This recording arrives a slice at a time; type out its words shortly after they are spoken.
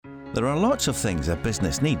There are lots of things a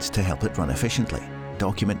business needs to help it run efficiently.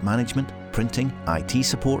 Document management, printing, IT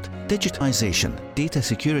support, digitisation, data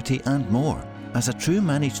security and more. As a true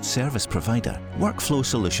managed service provider, Workflow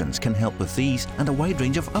Solutions can help with these and a wide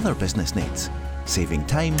range of other business needs, saving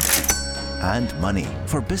time and money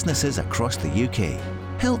for businesses across the UK.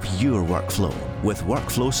 Help your workflow with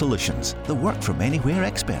Workflow Solutions, the work from anywhere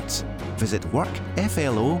experts. Visit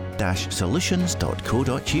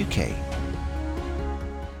workflo-solutions.co.uk.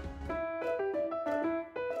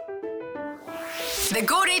 The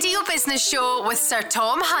Go Radio Business Show with Sir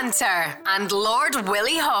Tom Hunter and Lord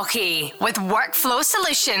Willie Haughey with Workflow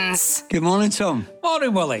Solutions. Good morning, Tom.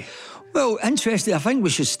 Morning, Willie. Well, interesting. I think we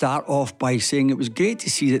should start off by saying it was great to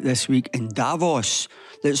see that this week in Davos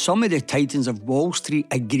that some of the titans of Wall Street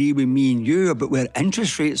agree with me and you about where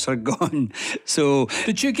interest rates are gone. So,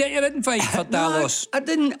 did you get your invite for Davos? No, I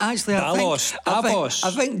didn't actually. Davos.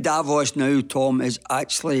 I think Davos now, Tom, is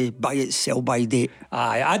actually by its sell-by date.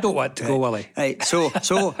 Aye, I don't want to go, Willie. Right. So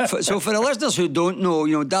for the listeners who don't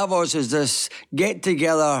know, Davos is this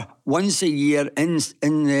get-together once a year in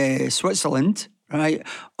Switzerland. Right,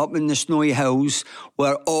 up in the snowy hills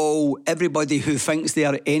where everybody who thinks they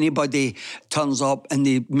are anybody turns up and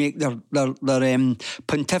they make their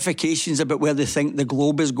pontifications about where they think the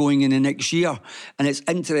globe is going in the next year. And it's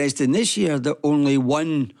interesting this year that only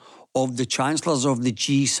one of the chancellors of the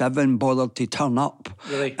G7 bothered to turn up.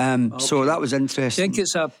 Really? Okay. So that was interesting. Do you think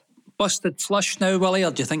it's a busted flush now, Willie, or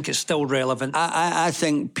do you think it's still relevant? I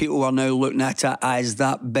think people are now looking at it as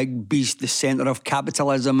that big beast, the centre of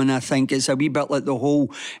capitalism, and I think it's a wee bit like the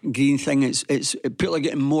whole green thing. It's people are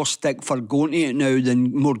getting more stick for going to it now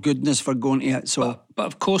than more goodness for going to it. So, but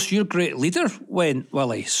of course, your great leader went,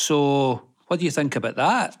 Willie. So, what do you think about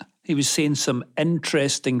that? He was saying some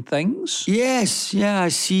interesting things. Yes, I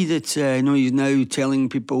see that. He's now telling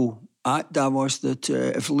people at Davos that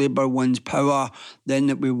if Labour wins power, then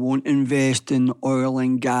that we won't invest in oil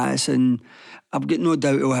and gas, and I've got no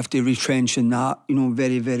doubt he'll have to retrench in that,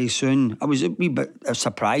 very, very soon. I was a wee bit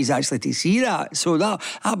surprised actually to see that, so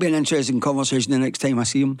that'll be an interesting conversation the next time I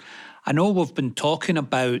see him. I know we've been talking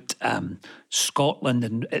about Scotland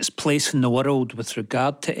and its place in the world with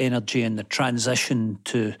regard to energy and the transition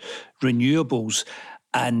to renewables,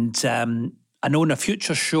 and I know in a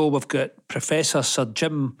future show we've got Professor Sir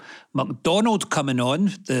Jim MacDonald coming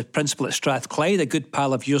on, the principal at Strathclyde, a good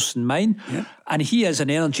pal of yours and mine. Yep. And he is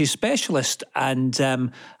an energy specialist. And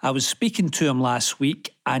I was speaking to him last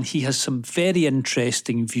week and he has some very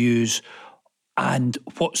interesting views and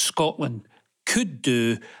what Scotland could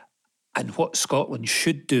do and what Scotland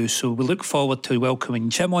should do. So we look forward to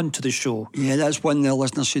welcoming Jim onto the show. Yeah, that's one the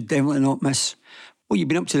listeners should definitely not miss. What have you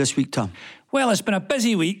been up to this week, Tom? Well, it's been a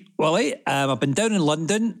busy week, Willie. I've been down in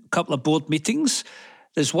London, a couple of board meetings.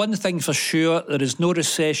 There's one thing for sure, there is no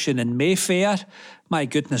recession in Mayfair. My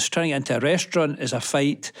goodness, trying to get into a restaurant is a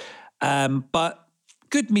fight. But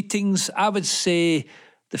good meetings. I would say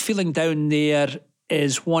the feeling down there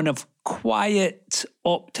is one of quiet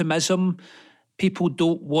optimism. People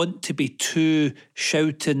don't want to be too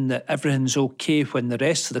shouting that everything's okay when the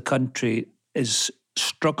rest of the country is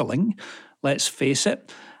struggling. Let's face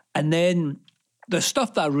it. And then the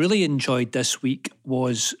stuff that I really enjoyed this week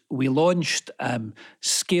was we launched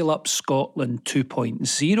Scale Up Scotland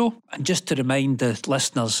 2.0. And just to remind the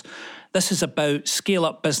listeners, this is about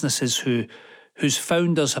scale-up businesses whose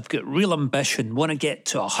founders have got real ambition, want to get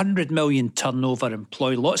to 100 million turnover,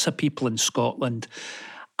 employ lots of people in Scotland.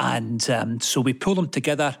 And so we pull them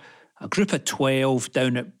together, a group of 12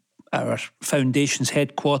 down at our foundation's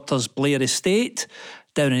headquarters, Blair Estate,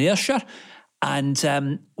 down in Ayrshire.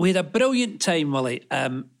 And we had a brilliant time, Willie.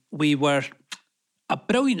 We were a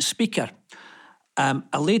brilliant speaker,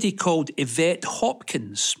 a lady called Yvette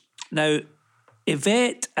Hopkins. Now,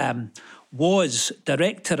 Yvette was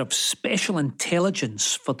Director of Special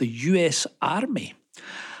Intelligence for the US Army.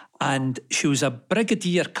 And she was a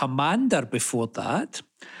Brigadier Commander before that.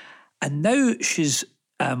 And now she's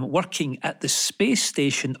working at the space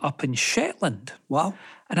station up in Shetland. Wow.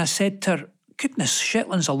 And I said to her, goodness,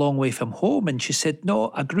 Shetland's a long way from home. And she said,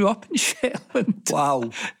 no, I grew up in Shetland.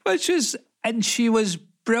 Wow. And she was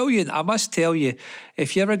brilliant. I must tell you,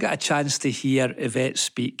 if you ever get a chance to hear Yvette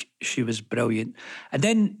speak, she was brilliant.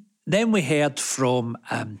 And then we heard from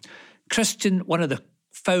Christian, one of the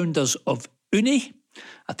founders of Uni.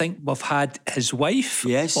 I think we've had his wife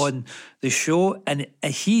on the show. And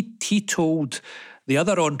he told the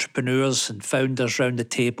other entrepreneurs and founders round the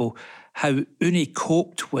table how Uni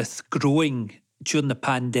coped with growing during the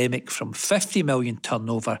pandemic from 50 million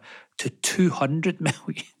turnover to 200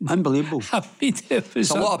 million. Unbelievable. I mean, it was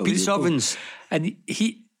a lot of pizza ovens. And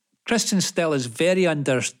Christian Still is very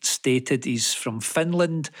understated. He's from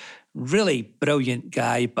Finland, really brilliant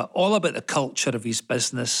guy, but all about the culture of his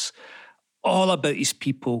business, all about his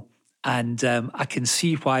people. And I can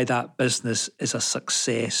see why that business is a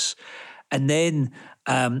success. And then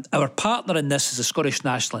our partner in this is the Scottish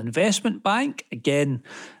National Investment Bank, again,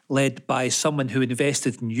 led by someone who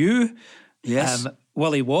invested in you. Yes.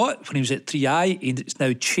 Willie Watt, when he was at 3i, he's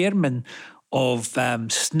now chairman of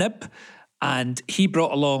SNIB, and he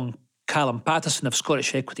brought along Callum Patterson of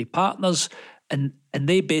Scottish Equity Partners, and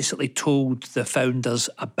they basically told the founders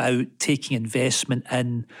about taking investment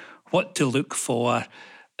in, what to look for.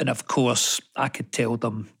 And of course, I could tell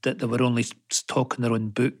them that they were only talking their own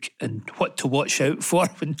book and what to watch out for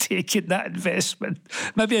when taking that investment.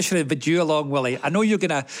 Maybe I should have had you along, Willie. I know you're going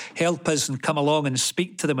to help us and come along and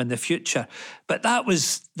speak to them in the future. But that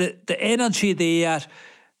was the energy there,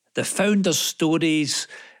 the founders' stories,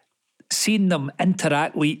 seeing them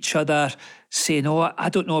interact with each other, saying, oh, I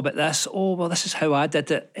don't know about this. Oh, well, this is how I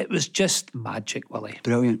did it. It was just magic, Willie.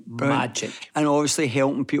 Brilliant. Magic. And obviously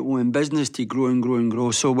helping people in business to grow and grow and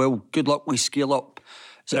grow. So, well, good luck with Scale Up.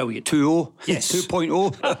 Brilliant. 2.0. Yes.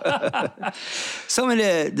 2.0. Some of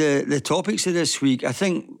the topics of this week, I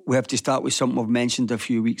think we have to start with something we've mentioned a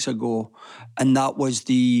few weeks ago, and that was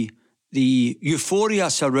the euphoria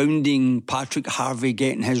surrounding Patrick Harvey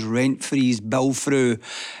getting his rent freeze bill through,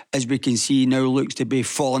 as we can see now, looks to be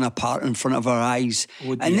falling apart in front of our eyes.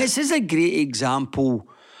 Oh, and this is a great example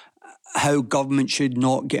how government should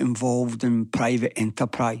not get involved in private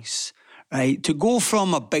enterprise. Right, to go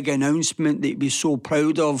from a big announcement that you'd be so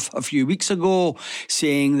proud of a few weeks ago,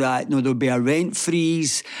 saying that there'll be a rent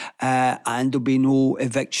freeze and there'll be no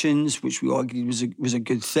evictions, which we all agreed was a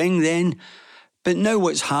good thing then. But now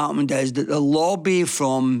what's happened is that the lobby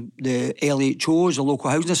from the LHOs, the local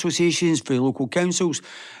housing associations, for the local councils,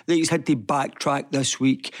 that he's had to backtrack this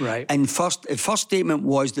week. Right. And the first statement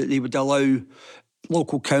was that they would allow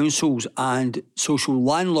local councils and social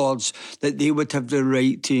landlords, that they would have the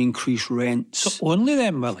right to increase rents. So only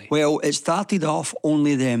them, Willie? Well, it started off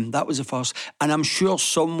only them. That was the first. And I'm sure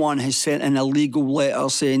someone has sent in a legal letter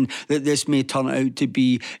saying that this may turn out to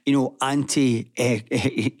be,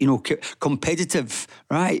 competitive,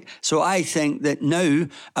 right? So I think that now,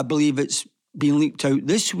 I believe it's been leaked out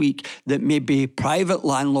this week that maybe private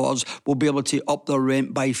landlords will be able to up their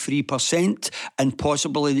rent by 3%, and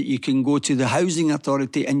possibly that you can go to the housing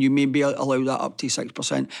authority and you maybe allow that up to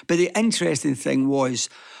 6%. But the interesting thing was,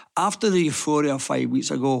 after the euphoria 5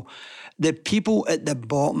 weeks ago, the people at the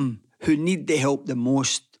bottom who need the help the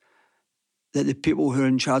most, that the people who are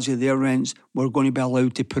in charge of their rents were going to be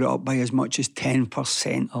allowed to put it up by as much as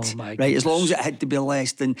 10%. Oh my right, goodness. as long as it had to be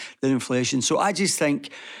less than inflation. So I just think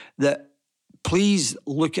that please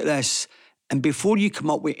look at this, and before you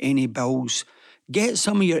come up with any bills, get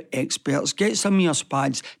some of your experts, get some of your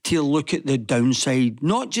SPADs to look at the downside,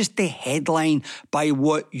 not just the headline by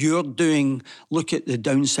what you're doing. Look at the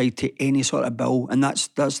downside to any sort of bill, and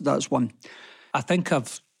that's one. I think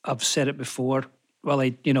I've said it before. Well,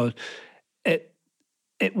 it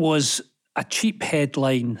was a cheap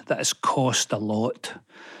headline that has cost a lot.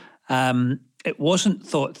 It wasn't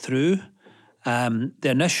thought through. The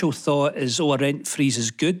initial thought is, a rent freeze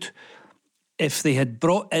is good. If they had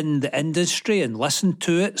brought in the industry and listened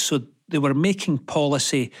to it, so they were making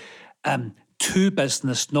policy to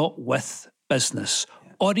business, not with business,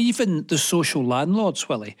 or even the social landlords,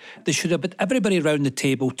 Willie. They should have put everybody around the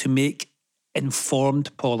table to make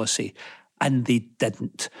informed policy, and they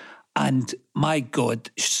didn't. And my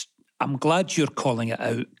God, I'm glad you're calling it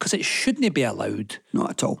out, because it shouldn't be allowed.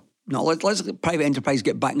 Not at all. No, let's let private enterprise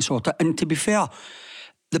get back and sort it. And to be fair,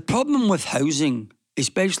 the problem with housing,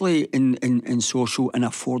 especially in social and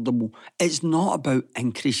affordable, it's not about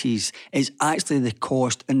increases. It's actually the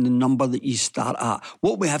cost and the number that you start at.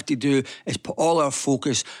 What we have to do is put all our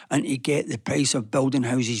focus and to get the price of building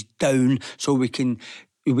houses down, so we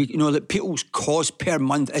know that people's cost per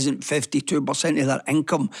month isn't 52% of their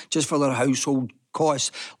income just for their household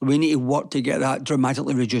costs. We need to work to get that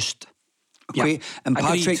dramatically reduced. Okay, yep. And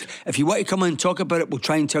Patrick, Agreed. if you want to come and talk about it, we'll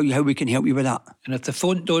try and tell you how we can help you with that. And if the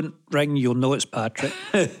phone don't ring, you'll know it's Patrick.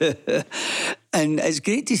 And it's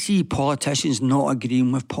great to see politicians not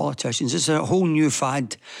agreeing with politicians. It's a whole new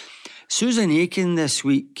fad. Susan Aiken this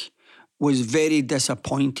week was very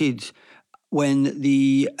disappointed when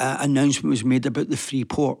the announcement was made about the free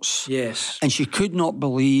ports. Yes. And she could not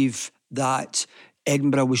believe that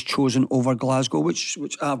Edinburgh was chosen over Glasgow, which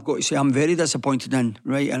I've got to say I'm very disappointed in,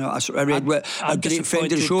 right? And I read what a great friend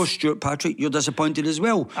of the show, Stuart Patrick, you're disappointed as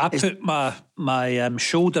well. I put my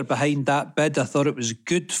shoulder behind that bid. I thought it was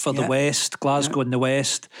good for the West, Glasgow and the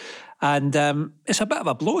West. And it's a bit of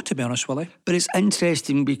a blow, to be honest, Willie. But it's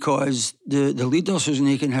interesting because the leader, Susan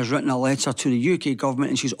Aiken, has written a letter to the UK government,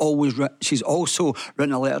 and she's also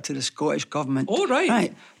written a letter to the Scottish government. Oh, right.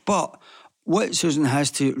 Right. But what Susan has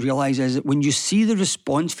to realise is that when you see the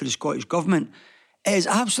response for the Scottish government, it is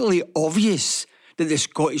absolutely obvious that the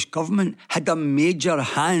Scottish government had a major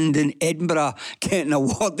hand in Edinburgh getting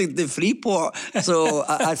awarded the Freeport. So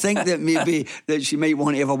I think that maybe that she might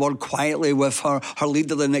want to have a word quietly with her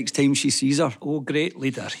leader the next time she sees her. Oh, great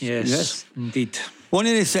leader, yes. Indeed. One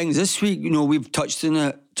of the things this week, we've touched on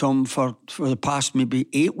it, Tom, for the past maybe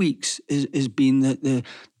 8 weeks, is been that the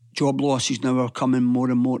job losses now are coming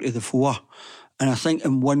more and more to the fore. And I think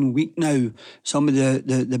in 1 week now, some of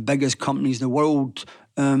the biggest companies in the world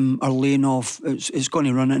are laying off. It's going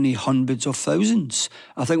to run into hundreds of thousands.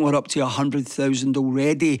 I think we're up to 100,000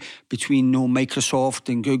 already between Microsoft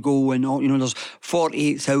and Google and all. There's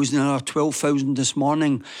 48,000 or 12,000 this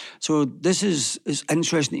morning. So this is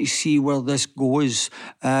interesting to see where this goes.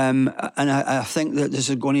 And I think that this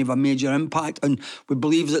is going to have a major impact. And we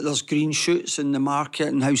believe that there's green shoots in the market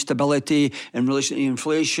and how stability in relation to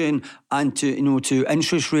inflation and to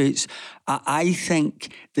interest rates. I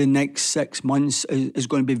think the next 6 months is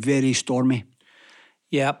going to be very stormy.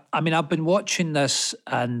 Yeah, I mean, I've been watching this,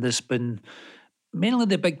 and there's been mainly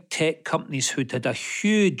the big tech companies who did a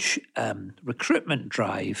huge recruitment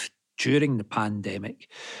drive during the pandemic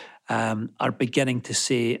are beginning to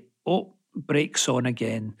say, brakes on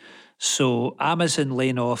again. So Amazon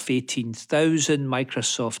laying off 18,000,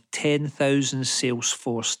 Microsoft 10,000,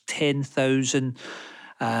 Salesforce 10,000,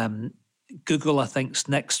 Google, I think, is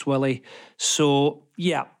next, Willie. So,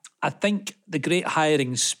 yeah, I think the great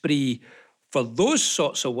hiring spree for those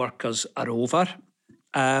sorts of workers are over.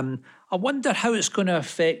 I wonder how it's going to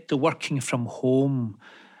affect the working from home.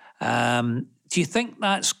 Do you think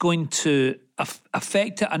that's going to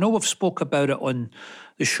affect it? I know we've spoke about it on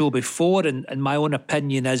the show before, and my own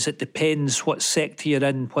opinion is it depends what sector you're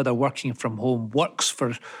in, whether working from home works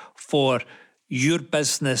for your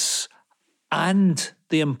business and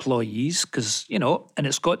the employees, because, and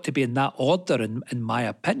it's got to be in that order, in my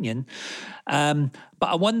opinion. But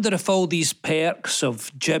I wonder if all these perks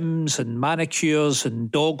of gyms and manicures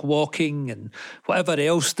and dog walking and whatever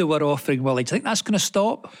else they were offering, Willie, do you think that's going to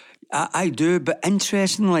stop? I do, but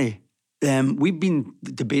interestingly, we've been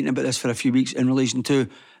debating about this for a few weeks in relation to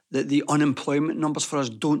that the unemployment numbers for us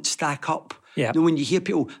don't stack up. Yeah. When you hear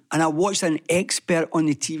people, and I watched an expert on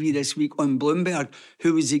the TV this week on Bloomberg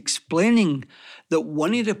who was explaining that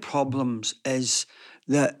one of the problems is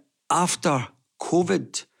that after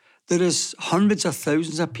COVID, there is hundreds of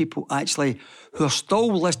thousands of people actually who are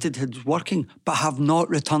still listed as working but have not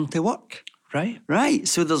returned to work. Right.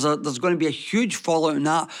 So there's going to be a huge fallout in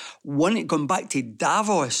that. Going back to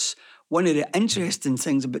Davos, one of the interesting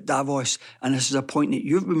things about Davos, and this is a point that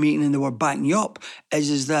you've been making and they were backing you up,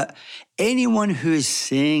 is that anyone who is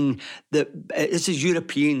saying that, this is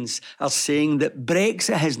Europeans, are saying that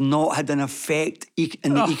Brexit has not had an effect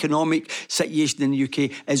in the economic situation in the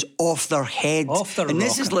UK is off their head. And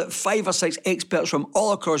this is like 5 or 6 experts from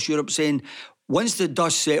all across Europe saying, once the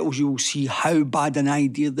dust settles, you will see how bad an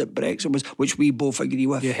idea that Brexit was, which we both agree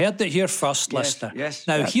with. You heard it here first, listener. Yes.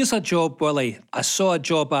 Now, here's a job, Willie. I saw a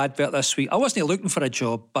job advert this week. I wasn't looking for a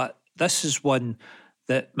job, but this is one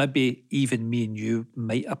that maybe even me and you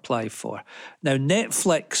might apply for. Now,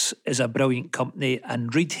 Netflix is a brilliant company,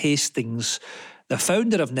 and Reed Hastings, the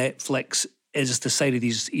founder of Netflix, has decided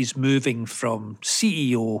he's moving from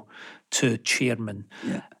CEO to chairman,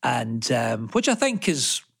 and which I think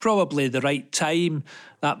is probably the right time.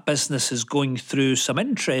 That business is going through some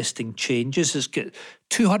interesting changes. It's got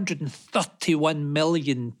 231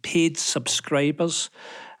 million paid subscribers.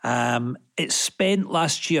 It spent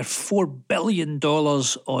last year $4 billion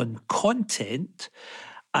on content,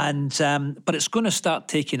 and but it's going to start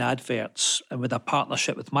taking adverts with a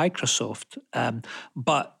partnership with Microsoft.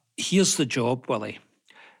 But here's the job, Willie,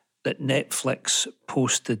 that Netflix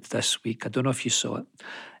posted this week. I don't know if you saw it.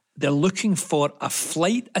 They're looking for a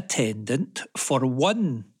flight attendant for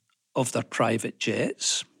one of their private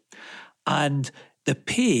jets, and the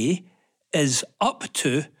pay is up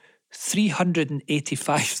to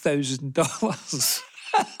 $385,000.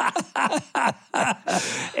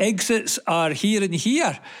 Exits are here and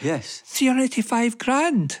here. Yes. 385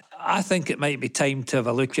 grand. I think it might be time to have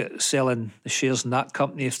a look at selling the shares in that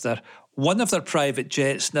company if they're one of their private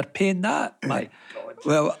jets and they're paying that. My God.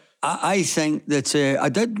 Well, I think that I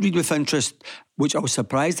did read with interest which I was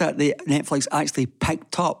surprised at, Netflix actually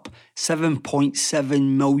picked up 7.7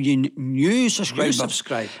 million new subscribers.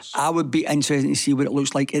 I would be interested to see what it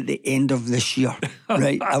looks like at the end of this year.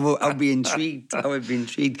 Right? I'll be intrigued. I would be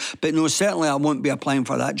intrigued. But no, certainly I won't be applying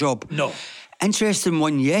for that job. No. Interesting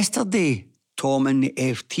one yesterday, Tom, in the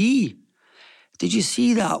FT. Did you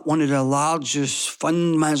see that one of the largest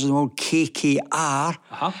fund managers in the world, KKR,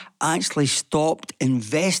 actually stopped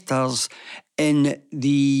investors in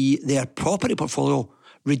their property portfolio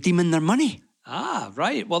redeeming their money? Ah,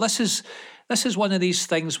 right. Well, this is one of these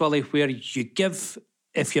things, Willie, where you give,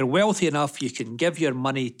 if you're wealthy enough, you can give your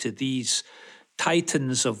money to these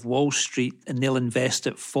titans of Wall Street and they'll invest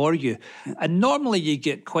it for you. And normally you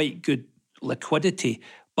get quite good liquidity.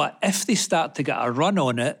 But if they start to get a run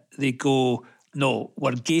on it, they go, no,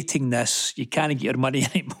 we're gating this. You can't get your money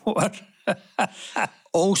anymore.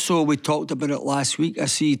 Also, we talked about it last week. I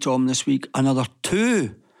see, Tom, this week, another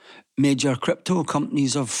 2 major crypto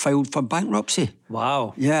companies have filed for bankruptcy.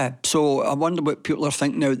 Wow. Yeah, so I wonder what people are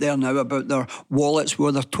thinking out there now about their wallets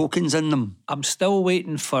with their tokens in them. I'm still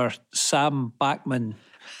waiting for Sam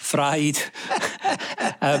Bankman-Fried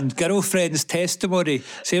girlfriend's testimony.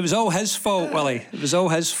 See, it was all his fault, Willie. It was all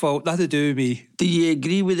his fault. Nothing to do with me. Do you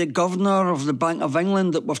agree with the Governor of the Bank of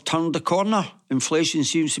England that we've turned the corner? Inflation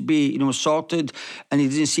seems to be, sorted, and he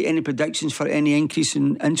didn't see any predictions for any increase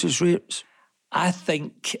in interest rates? I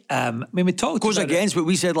think, we talked goes against what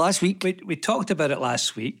we said last week. We talked about it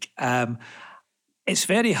last week. It's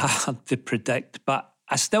very hard to predict, but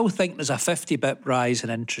I still think there's a 50 bip rise in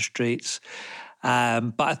interest rates.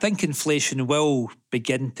 But I think inflation will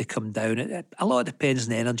begin to come down. A lot depends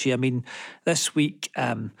on energy. I mean, this week,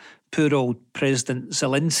 poor old President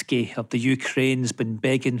Zelensky of the Ukraine has been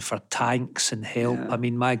begging for tanks and help. Yeah. I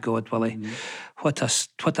mean, my God, Willie, what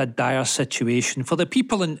a dire situation for the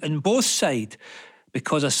people in both sides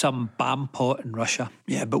because of some bam pot in Russia.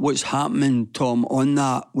 Yeah, but what's happening, Tom, on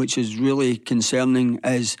that, which is really concerning,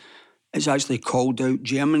 is it's actually called out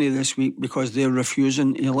Germany this week because they're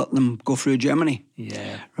refusing to let them go through Germany.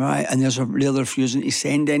 Yeah. Right, and they're refusing to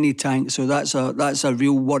send any tanks. So that's a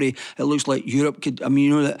real worry. It looks like Europe could... I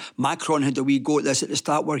mean, that Macron had a wee go at this at the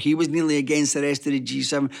start where he was nearly against the rest of the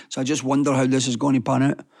G7. So I just wonder how this is going to pan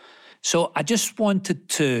out. So I just wanted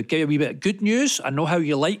to give you a wee bit of good news. I know how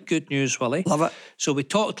you like good news, Willie. Love it. So we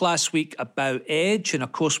talked last week about Edge, and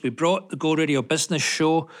of course we brought the Go Radio Business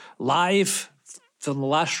Show live from the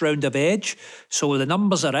last round of Edge. So the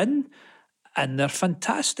numbers are in and they're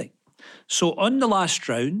fantastic. So on the last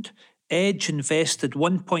round, Edge invested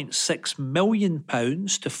 £1.6 million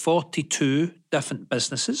to 42 different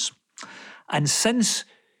businesses. And since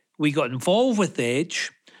we got involved with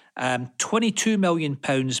Edge, £22 million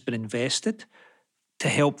has been invested to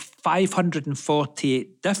help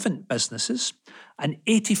 548 different businesses. And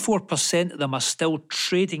 84% of them are still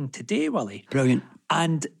trading today, Willie. Brilliant.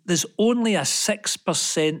 And there's only a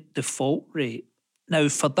 6% default rate. Now,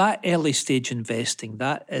 for that early stage investing,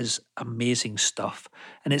 that is amazing stuff.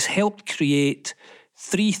 And it's helped create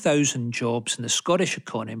 3,000 jobs in the Scottish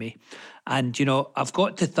economy. And, I've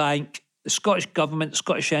got to thank the Scottish Government,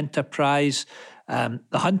 Scottish Enterprise, the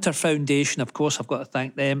Hunter Foundation, of course, I've got to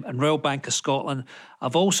thank them, and Royal Bank of Scotland.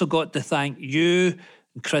 I've also got to thank you,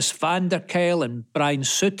 and Chris van der Kyle, and Brian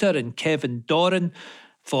Suter, and Kevin Doran,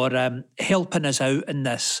 for helping us out in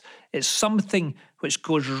this. It's something which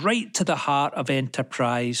goes right to the heart of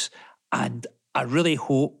enterprise, and I really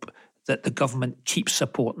hope that the government keeps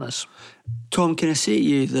supporting us. Tom, can I say to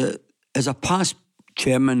you that as a past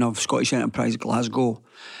chairman of Scottish Enterprise Glasgow,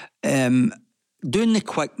 doing the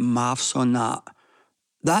quick maths on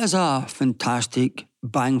that is a fantastic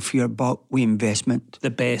bang for your buck with investment.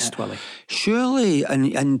 The best, Willie. Surely,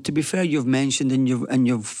 and to be fair, you've mentioned and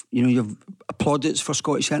you've applauded for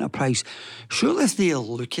Scottish Enterprise. Surely, if they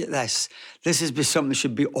look at this is be something that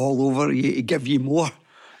should be all over you to give you more.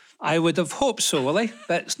 I would have hoped so, Willie,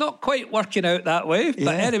 but it's not quite working out that way. Yeah.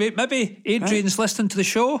 But anyway, maybe Adrian's listening to the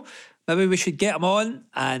show. Maybe we should get him on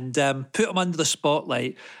and put him under the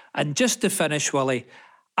spotlight. And just to finish, Willie,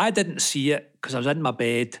 I didn't see it because I was in my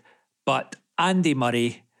bed, but Andy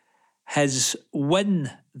Murray, his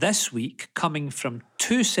win this week coming from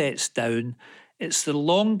 2 sets down. It's the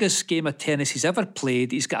longest game of tennis he's ever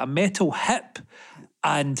played. He's got a metal hip,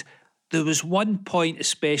 and there was one point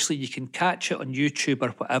especially, you can catch it on YouTube or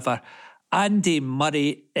whatever. Andy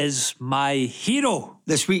Murray is my hero.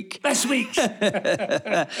 This week. This week.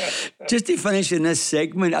 Just to finish in this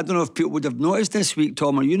segment, I don't know if people would have noticed this week,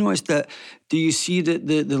 Tom, or you noticed that. Do you see that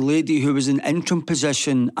the lady who was in interim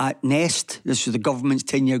position at Nest, this was the government's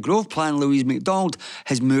 10-year growth plan, Louise MacDonald,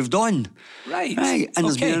 has moved on? Right. And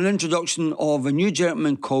there's been an introduction of a new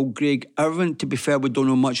gentleman called Greg Irvin. To be fair, we don't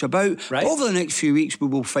know much about. Right. Over the next few weeks, we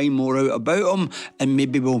will find more out about him, and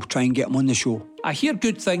maybe we'll try and get him on the show. I hear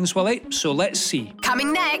good things, Willie, so let's see.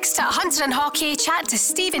 Coming next, Hunter and Haughey chat to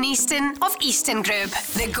Stephen Easton of Easton Group.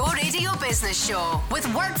 The Go Radio Business Show with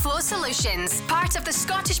Workflow Solutions, part of the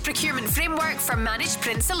Scottish Procurement Framework for Managed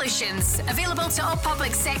Print Solutions. Available to all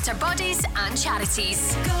public sector bodies and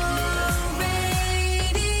charities. Go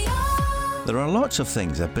Radio. There are lots of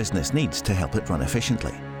things a business needs to help it run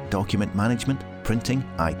efficiently. Document management, printing,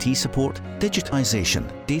 IT support, digitisation,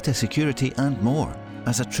 data security and more.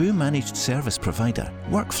 As a true managed service provider,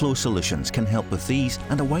 Workflow Solutions can help with these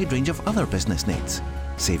and a wide range of other business needs,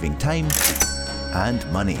 saving time and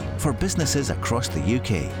money for businesses across the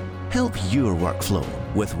UK. Help your workflow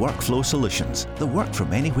with Workflow Solutions, the work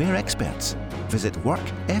from anywhere experts. Visit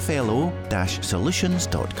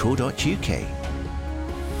workflo-solutions.co.uk.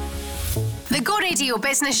 The Go Radio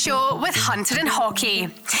Business Show with Hunter and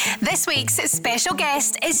Haughey. This week's special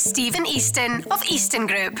guest is Stephen Easton of Easton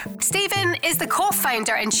Group. Stephen is the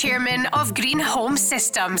co-founder and chairman of Green Home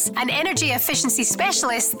Systems, an energy efficiency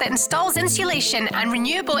specialist that installs insulation and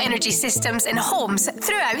renewable energy systems in homes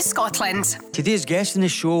throughout Scotland. Today's guest in the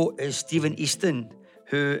show is Stephen Easton,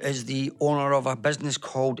 who is the owner of a business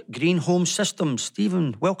called Green Home Systems.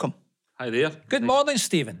 Stephen, welcome. Hi there. Good morning,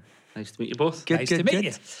 Stephen. Nice to meet you both. Good, Nice good, to meet good.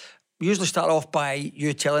 you. We usually start off by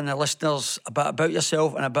you telling the listeners a bit about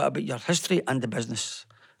yourself and a bit about your history and the business.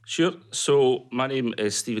 Sure. So my name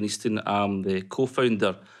is Stephen Easton. I'm the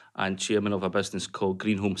co-founder and chairman of a business called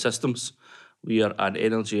Green Home Systems. We are an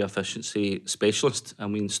energy efficiency specialist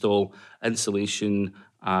and we install insulation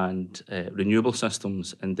and renewable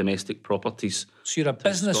systems in domestic properties. So you're a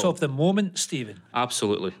business of the moment, Stephen.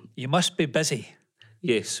 Absolutely. You must be busy.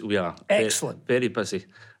 Yes, we are. Excellent. Very busy.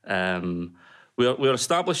 We were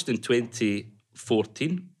established in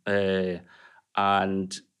 2014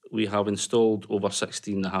 and we have installed over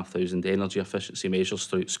 16,500 energy efficiency measures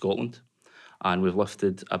throughout Scotland, and we've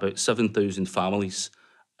lifted about 7,000 families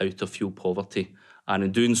out of fuel poverty, and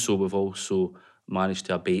in doing so we've also managed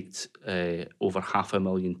to abate over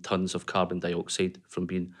 500,000 tonnes of carbon dioxide from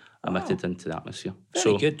being emitted into the atmosphere.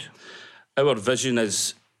 Very good. Our vision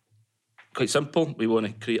is quite simple. We want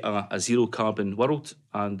to create a zero carbon world,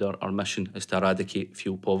 and our mission is to eradicate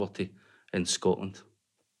fuel poverty in Scotland.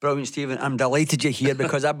 Brilliant, Stephen. I'm delighted you're here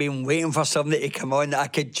because I've been waiting for somebody to come on that I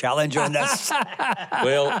could challenge on this.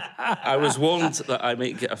 Well, I was warned that I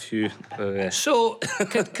might get a few. So,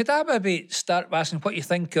 could I maybe start by asking what you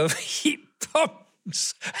think of heat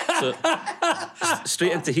pumps? So,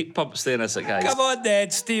 straight into heat pumps then, is it, guys? Come on then,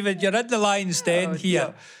 Stephen. You're in the lines then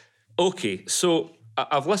here. Okay, so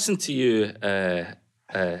I've listened to you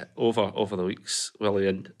over the weeks, Willie,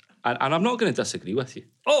 and I'm not going to disagree with you.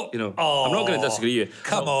 I'm not going to disagree with you.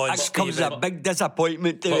 Come on, That comes Stephen. as a big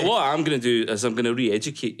disappointment to But me. what I'm going to do is I'm going to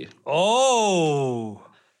re-educate you. Oh.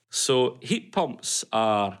 So heat pumps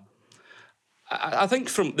are, I think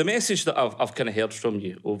from the message that I've kind of heard from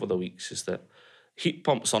you over the weeks is that heat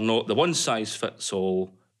pumps are not the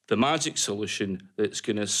one-size-fits-all, the magic solution that's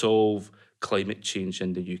going to solve climate change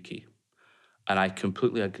in the UK. And I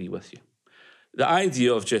completely agree with you. The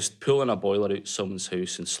idea of just pulling a boiler out someone's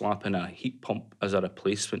house and slapping a heat pump as a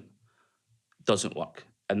replacement doesn't work.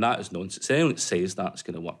 And that is nonsense. Anyone that says that's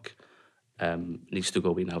going to work needs to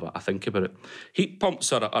go away and have a think about it. Heat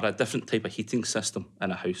pumps are a different type of heating system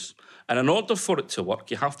in a house. And in order for it to work,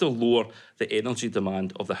 you have to lower the energy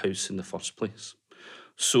demand of the house in the first place.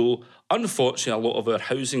 So, unfortunately, a lot of our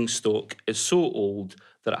housing stock is so old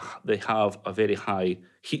that they have a very high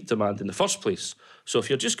heat demand in the first place. So if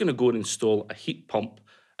you're just going to go and install a heat pump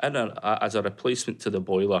as a replacement to the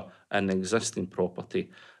boiler in an existing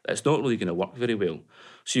property, it's not really going to work very well.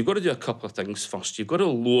 So you've got to do a couple of things first. You've got to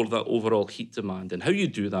lower that overall heat demand. And how you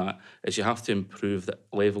do that is you have to improve the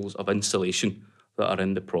levels of insulation that are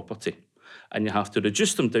in the property. And you have to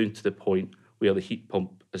reduce them down to the point where the heat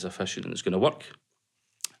pump is efficient and it's going to work.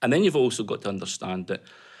 And then you've also got to understand that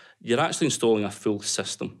you're actually installing a full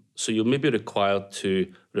system. So you'll maybe be required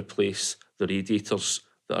to replace the radiators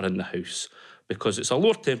that are in the house because it's a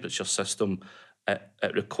lower temperature system. It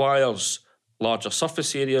requires larger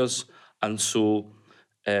surface areas. And so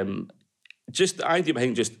just the idea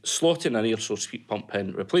behind just slotting an air source heat pump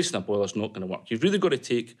in, replacing a boiler is not going to work. You've really got to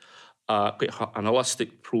take quite an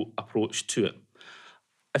holistic approach to it.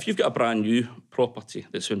 If you've got a brand new property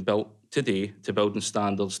that's been built today to building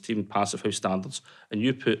standards, to even passive house standards, and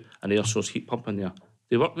you put an air source heat pump in there,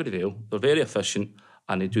 they work very well, they're very efficient,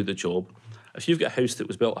 and they do the job. If you've got a house that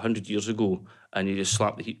was built 100 years ago and you just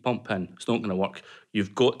slap the heat pump in, it's not going to work.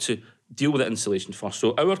 You've got to deal with the insulation first.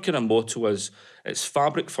 So our kind of motto is, it's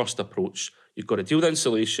fabric first approach. You've got to deal with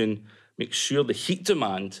insulation, make sure the heat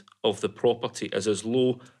demand of the property is as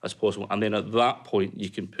low as possible, and then at that point you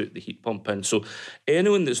can put the heat pump in. So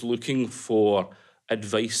anyone that's looking for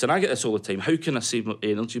advice, and I get this all the time, how can I save my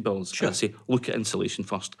energy bills? Sure. I say, look at insulation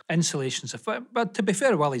first. Insulation's but to be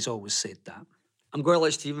fair, Wally's always said that. I'm going to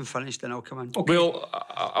let Stephen finish, then I'll come in. Okay.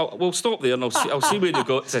 Well, we'll stop there and I'll see where you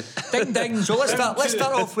got to. Ding ding. So let's start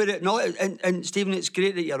off with it. No, and Stephen, it's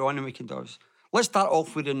great that you're on and we can do this. Let's start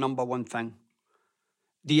off with the number one thing.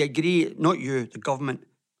 Do you agree, not you, the government,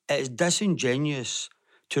 it is disingenuous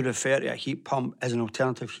to refer to a heat pump as an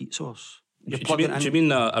alternative heat source? Do you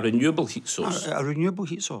mean a renewable heat source? A renewable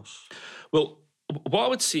heat source. Well, what I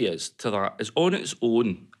would say is to that is on its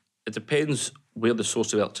own, it depends where the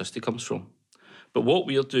source of electricity comes from. But what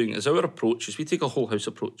we're doing is our approach is we take a whole house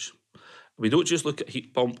approach. We don't just look at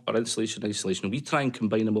heat pump or insulation, isolation. We try and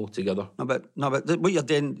combine them all together. No, but what you're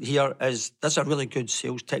doing here is, that's a really good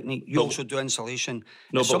sales technique. You also do insulation.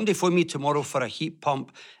 If somebody phoned me tomorrow for a heat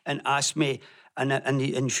pump and asked me, and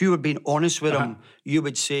if you were being honest with them, you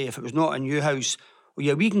would say, if it was not a new house, well,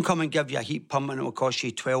 yeah, we can come and give you a heat pump and it will cost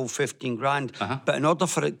you 12, 15 grand. But in order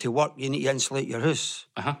for it to work, you need to insulate your house.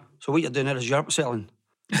 So what you're doing there is you're upselling.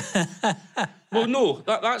 Well, no,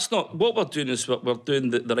 that's not. What we're doing is we're doing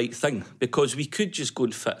the right thing, because we could just go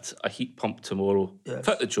and fit a heat pump tomorrow,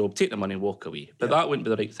 fit the job, take the money, walk away. But that wouldn't be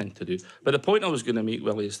the right thing to do. But the point I was going to make,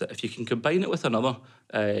 Willie, is that if you can combine it with another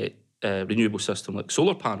renewable system, like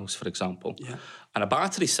solar panels, for example, and a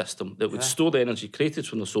battery system that would store the energy created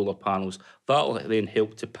from the solar panels, that'll then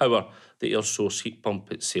help to power the air source heat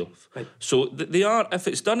pump itself. Right. So they are, if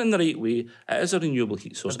it's done in the right way, it is a renewable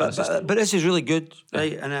heat source. But this is really good,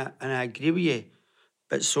 right? And I agree with you.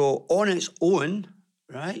 But so on its own,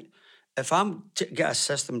 right? If I'm to get a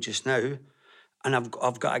system just now, and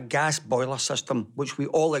I've got a gas boiler system, which we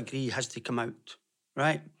all agree has to come out,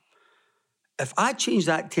 right? If I change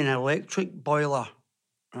that to an electric boiler,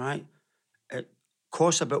 right, it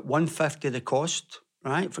costs about 1/50 the cost,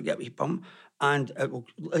 right? Forget heat pump. And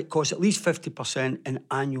it costs at least 50% in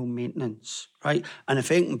annual maintenance, right? And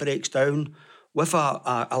if anything breaks down with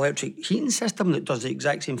a electric heating system that does the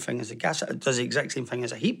exact same thing as a gas, it does the exact same thing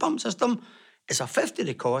as a heat pump system, it's a 50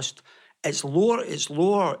 the cost. It's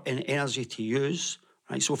lower in energy to use,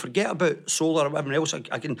 right? So forget about solar or whatever else.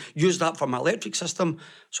 I can use that for my electric system.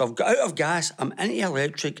 So I've got out of gas, I'm into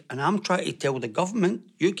electric, and I'm trying to tell the government,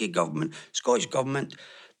 UK government, Scottish government,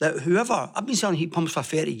 that whoever, I've been selling heat pumps for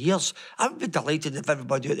 30 years. I would be delighted if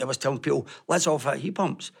everybody out there was telling people, let's all fit heat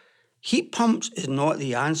pumps. Heat pumps is not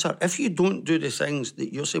the answer. If you don't do the things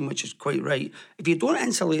that you're saying, which is quite right, if you don't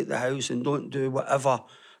insulate the house and don't do whatever,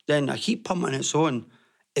 then a heat pump on its own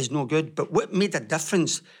is no good. But what made a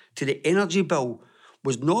difference to the energy bill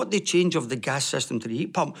was not the change of the gas system to the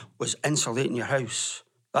heat pump, was insulating your house.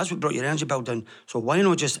 That's what brought your energy bill down. So why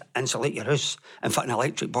not just insulate your house and fit an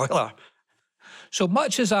electric boiler? So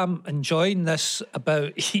much as I'm enjoying this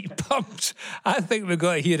about heat pumps, I think we've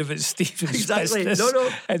got to hear about Stephen's business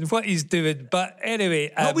and what he's doing. But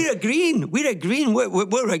anyway... no, we're agreeing. What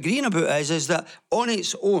we're agreeing about is that on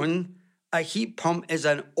its own, a heat pump is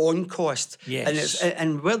an on-cost. Yes.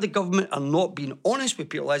 And where the government are not being honest with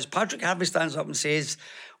people is, Patrick Harvey stands up and says,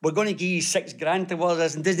 we're going to give you $6,000 towards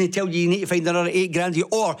this, and doesn't he tell you need to find another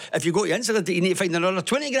 $8,000, or if you go to insulate it, you need to find another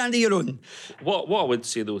 $20,000 of your own. What I would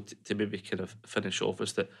say, though, to maybe kind of finish off,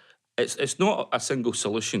 is that it's not a single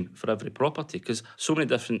solution for every property, because so many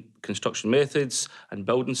different construction methods and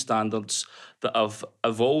building standards that have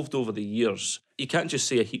evolved over the years. You can't just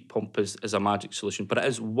say a heat pump is a magic solution, but it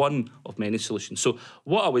is one of many solutions. So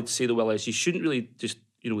what I would say, though, Will, is you shouldn't really just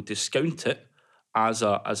discount it as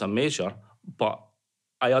a measure, but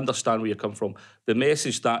I understand where you come from. The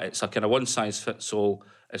message that it's a kind of one-size-fits-all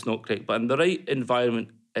is not correct, but in the right environment,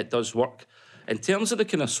 it does work. In terms of the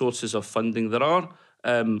kind of sources of funding, there are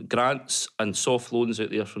grants and soft loans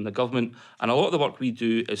out there from the government, and a lot of the work we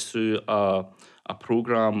do is through a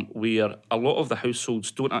programme where a lot of the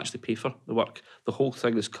households don't actually pay for the work. The whole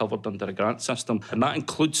thing is covered under a grant system, and that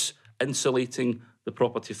includes insulating the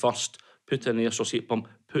property first, putting an air source heat pump,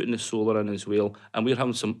 putting the solar in as well, and we're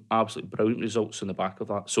having some absolutely brilliant results in the back of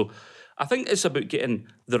that. So I think it's about getting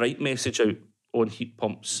the right message out on heat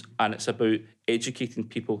pumps, and it's about educating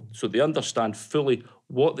people so they understand fully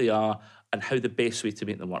what they are and how the best way to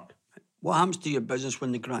make them work. What happens to your business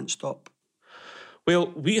when the grants stop?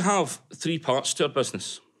 Well, we have three parts to our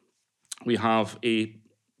business. We have a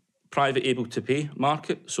private able-to-pay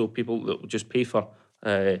market, so people that will just pay for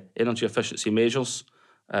energy efficiency measures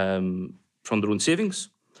from their own savings.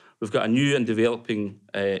 We've got a new and developing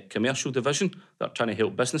commercial division that are trying to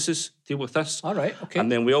help businesses deal with this. All right, okay.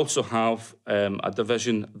 And then we also have a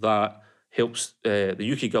division that helps the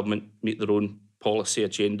UK government meet their own policy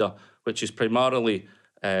agenda, which is primarily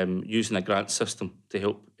using a grant system to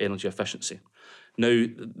help energy efficiency. Now,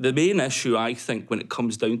 the main issue, I think, when it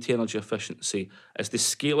comes down to energy efficiency is the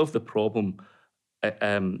scale of the problem.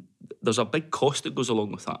 There's a big cost that goes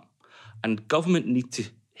along with that. And government need to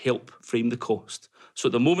help frame the cost. So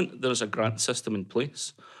at the moment, there's a grant system in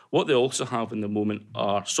place. What they also have in the moment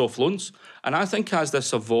are soft loans. And I think as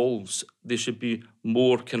this evolves, there should be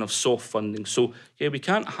more kind of soft funding. So, yeah, we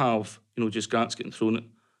can't have, just grants getting thrown at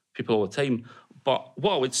people all the time. But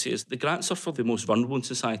what I would say is the grants are for the most vulnerable in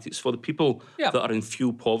society. It's for the people that are in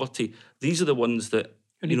fuel poverty. These are the ones that,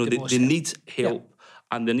 they need help,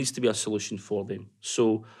 and there needs to be a solution for them.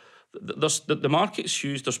 So the market's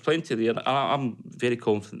huge. There's plenty there. I'm very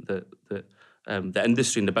confident that the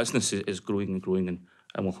industry and the business is growing and growing,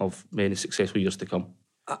 and will have many successful years to come.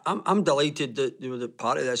 I'm delighted that that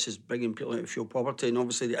part of this is bringing people out of fuel poverty, and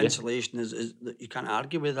obviously the insulation is that you can't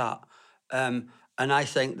argue with that. And I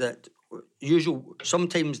think that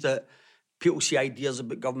sometimes that people see ideas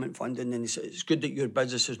about government funding, and it's good that your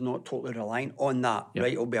business is not totally reliant on that,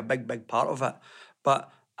 right? It'll be a big, big part of it.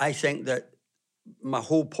 But I think that my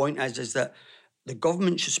whole point is that the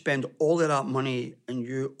government should spend all of that money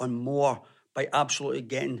on more by absolutely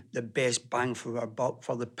getting the best bang for our buck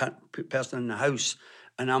for the person in the house.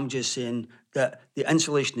 And I'm just saying that the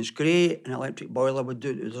insulation is great, an electric boiler would do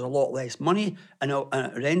it. There's a lot less money, and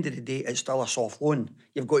at the end of the day, it's still a soft loan.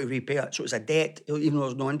 You've got to repay it, so it's a debt, even though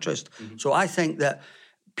there's no interest. Mm-hmm. So I think that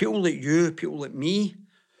people like you, people like me,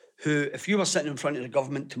 who, if you were sitting in front of the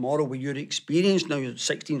government tomorrow with your experience, now you're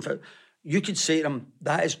 16, you could say to them,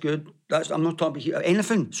 that is good. I'm not talking about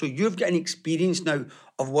anything. So you've got an experience now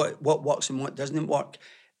of what works and what doesn't work.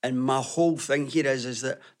 And my whole thing here is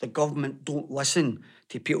that the government don't listen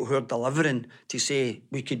to people who are delivering to say,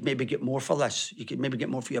 we could maybe get more for this. You could maybe get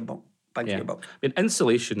more for your buck. Bang for your buck. I mean,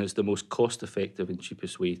 insulation is the most cost-effective and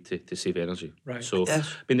cheapest way to save energy. Right. So, I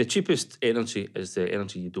mean, the cheapest energy is the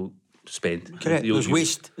energy you don't spend. Correct. There's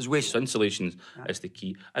waste. So insulation is the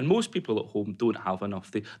key. And most people at home don't have enough.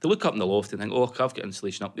 They look up in the loft and think, oh, I've got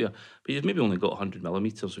insulation up there. But you've maybe only got 100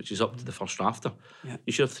 millimetres, which is up to the first rafter. Yeah.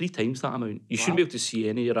 You should have 3 times that amount. You shouldn't be able to see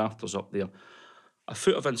any of your rafters up there. A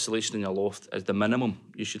foot of insulation in your loft is the minimum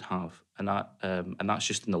you should have. And that's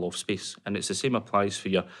just in the loft space. And it's the same applies for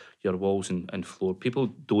your walls and floor. People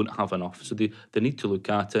don't have enough. So they need to look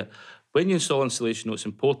at it. When you install insulation, it's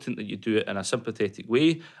important that you do it in a sympathetic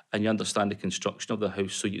way and you understand the construction of the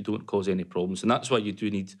house so you don't cause any problems. And that's why you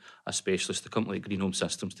do need a specialist, a company like Green Home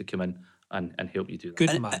Systems, to come in and help you do that.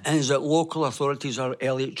 Good man. And is it local authorities or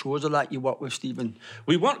LHOs or that you work with, Stephen?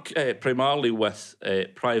 We work primarily with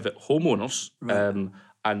private homeowners, right.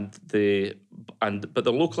 But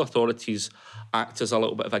the local authorities act as a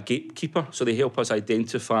little bit of a gatekeeper, so they help us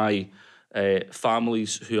identify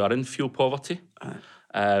families who are in fuel poverty. Right.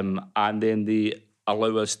 And then they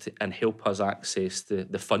allow us and help us access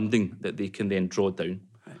the funding that they can then draw down.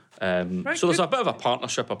 Right. So there's a bit of a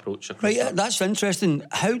partnership approach. Right, that's interesting.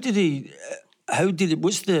 What's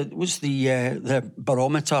the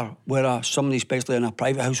barometer where somebody, especially in a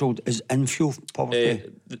private household, is in fuel poverty?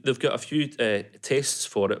 They've got a few tests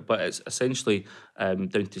for it, but it's essentially down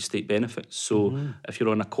to state benefits. So if you're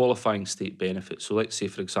on a qualifying state benefit, so let's say,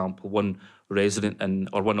 for example, one resident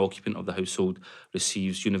or one occupant of the household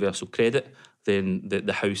receives universal credit, then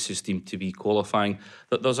the house is deemed to be qualifying.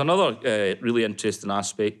 There's another really interesting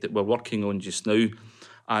aspect that we're working on just now,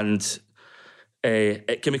 and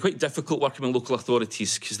it can be quite difficult working with local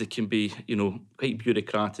authorities because they can be, quite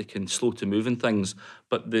bureaucratic and slow to move in things.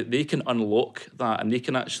 But they can unlock that, and they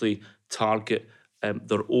can actually target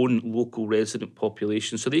their own local resident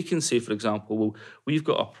population. So they can say, for example, well, we've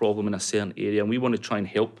got a problem in a certain area and we want to try and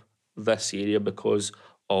help this area because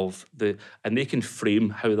of and they can frame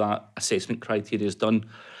how that assessment criteria is done.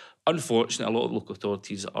 Unfortunately, a lot of local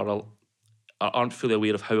authorities aren't fully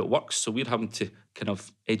aware of how it works, so we're having to kind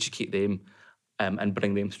of educate them and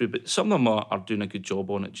bring them through. But some of them are doing a good job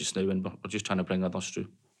on it just now, and we're just trying to bring others through.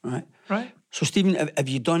 Right. So, Stephen, have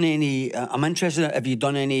you done any, I'm interested, have you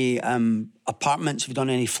done any apartments, have you done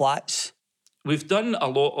any flats? We've done a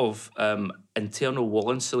lot of internal wall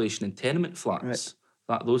insulation in tenement flats.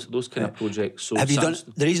 Right. Those kind of projects. So have you done?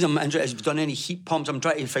 The reason I'm interested is, have you done any heat pumps? I'm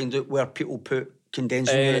trying to find out where people put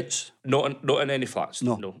condensing units? Not in any flats.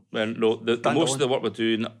 No. No. The most of the work we're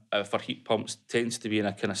doing for heat pumps tends to be in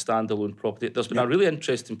a kind of standalone property. There's been a really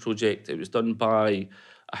interesting project. It was done by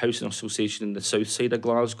a housing association in the south side of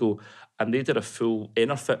Glasgow, and they did a full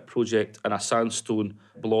Enerfit project in a sandstone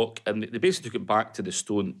block, and they basically took it back to the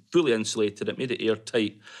stone, fully insulated it, made it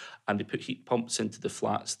airtight, and they put heat pumps into the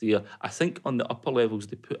flats there. I think on the upper levels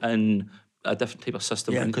they put in a different type of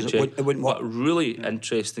system. Because it wouldn't work. But really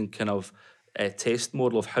interesting kind of test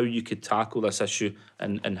model of how you could tackle this issue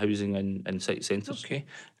in housing in city centres. Okay.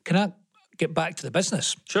 Can I get back to the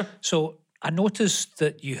business? Sure. So I noticed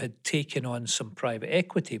that you had taken on some private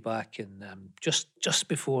equity back in just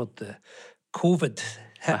before the COVID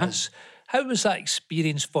hit us. How was that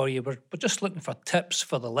experience for you? We're just looking for tips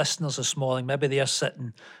for the listeners this morning. Maybe they're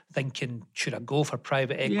sitting thinking, should I go for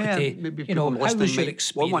private equity? Maybe how was your might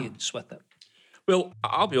experience with it? Well,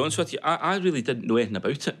 I'll be honest with you, I really didn't know anything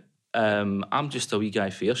about it. I'm just a wee guy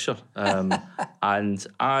farsure. And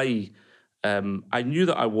I knew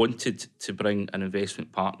that I wanted to bring an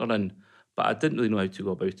investment partner in, but I didn't really know how to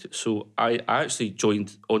go about it. So I actually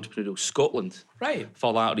joined Entrepreneurial Scotland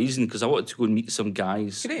for that reason, because I wanted to go and meet some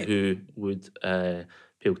guys who would be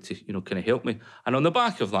able to, kind of help me. And on the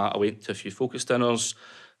back of that, I went to a few focus dinners,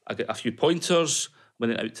 I got a few pointers,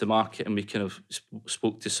 went out to market, and we kind of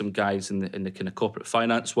spoke to some guys in the kind of corporate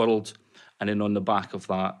finance world. And then on the back of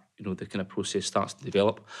that, the kind of process starts to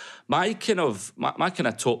develop. My kind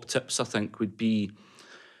of top tips, I think, would be,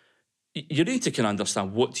 you need to kind of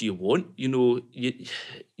understand, what do you want? You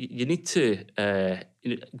need to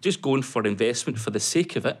just going for investment for the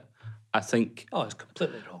sake of it, I think. Oh, it's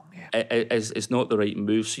completely wrong. Is not the right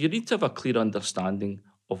move. So you need to have a clear understanding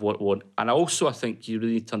of what you want, and also I think you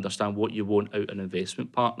really need to understand what you want out of an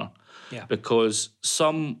investment partner. Yeah. Because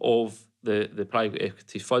some of the private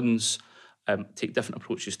equity funds take different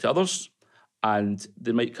approaches to others, and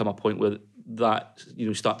there might come a point where that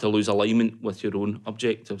start to lose alignment with your own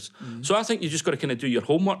objectives. Mm-hmm. So I think you just got to kind of do your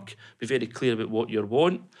homework, be very clear about what you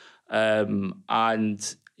want, and I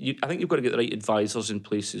think you've got to get the right advisors in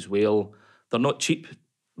place as well. They're not cheap,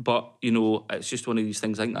 but it's just one of these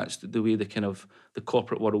things. I think that's the way the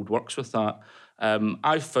corporate world works with that.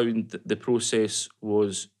 I found that the process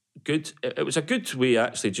was good. It was a good way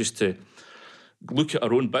actually just to look at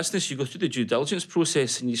our own business. You go through the due diligence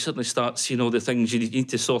process and you suddenly start seeing all the things you need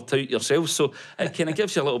to sort out yourself. So it kind of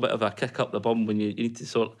gives you a little bit of a kick up the bum when you need to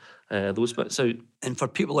sort those bits out. And for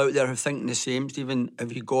people out there who are thinking the same, Stephen,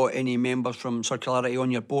 have you got any members from Circularity on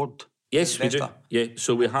your board? Yes, we do. Yeah,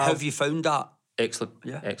 so we have. How have you found that? Excellent.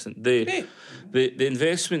 Yeah. Excellent. The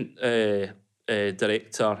investment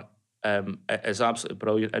director is absolutely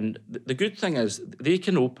brilliant. And the good thing is they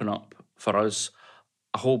can open up for us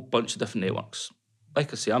a whole bunch of different networks.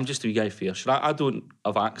 Like I say, I'm just a wee guy farsure. I don't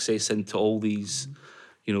have access into all these,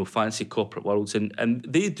 fancy corporate worlds, and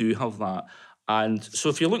they do have that. And so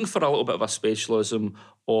if you're looking for a little bit of a specialism,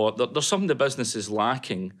 or there's something the business is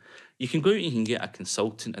lacking, you can go out and you can get a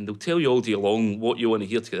consultant, and they'll tell you all day long what you want to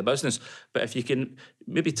hear to get the business. But if you can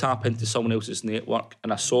maybe tap into someone else's network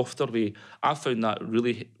in a softer way, I found that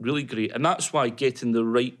really, really great. And that's why getting the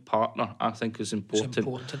right partner, I think, is important. It's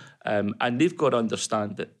important. And they've got to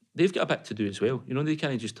understand that they've got a bit to do as well. They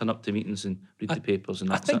can't just turn up to meetings and read the papers and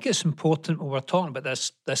that's I think it's important when we're talking about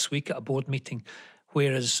this week at a board meeting,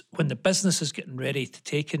 whereas when the business is getting ready to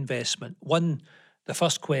take investment, the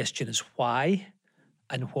first question is why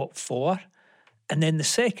and what for? And then the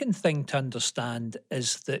second thing to understand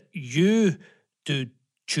is that you do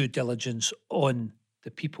due diligence on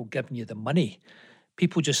the people giving you the money.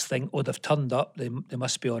 People just think, they've turned up, they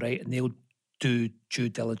must be all right, and they'll do due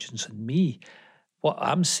diligence on me. What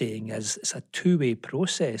I'm saying is it's a two-way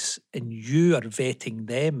process, and you are vetting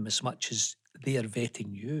them as much as they are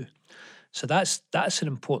vetting you. So that's an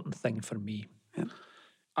important thing for me. Yeah.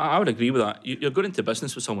 I would agree with that. You're going into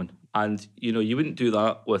business with someone, and you wouldn't do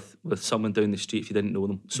that with someone down the street if you didn't know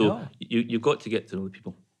them. So No. You've got to get to know the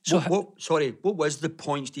people. So what was the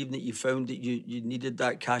point, Stephen, that you found that you needed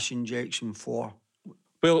that cash injection for?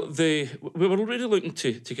 Well, we were really looking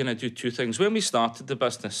to kind of do two things. When we started the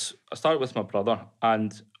business, I started with my brother,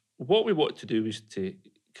 and what we wanted to do was to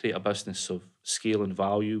create a business of scale and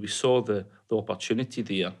value. We saw the opportunity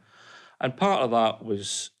there, and part of that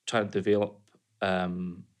was trying to develop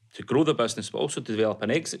to grow the business, but also develop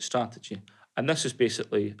an exit strategy. And this is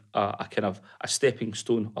basically a kind of a stepping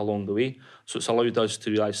stone along the way. So it's allowed us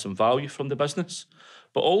to realise some value from the business,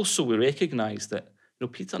 but also we recognise that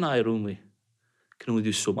Peter and I can only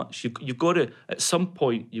do so much. You've got to, at some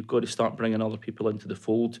point, you've got to start bringing other people into the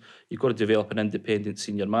fold. You've got to develop an independent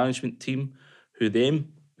senior management team who then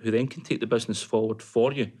can take the business forward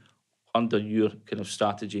for you, under your kind of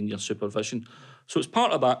strategy and your supervision. So it's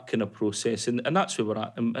part of that kind of process, and that's where we're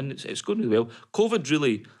at, and it's going really well. COVID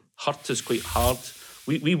really hurt us quite hard.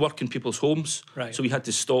 We work in people's homes, right. So we had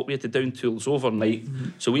to stop. We had to down tools overnight. Mm-hmm.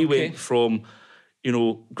 So we went from,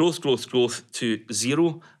 growth to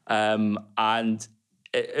zero, and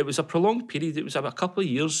it was a prolonged period. It was about a couple of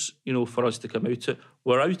years, for us to come out it.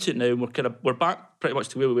 We're out it now, and we're back pretty much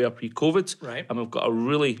to where we were pre-COVID, right? And we've got a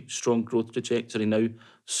really strong growth trajectory now.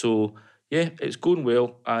 So yeah, it's going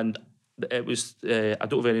well, and it was. I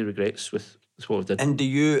don't have any regrets with what we did. And do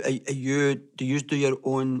you do your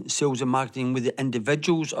own sales and marketing with the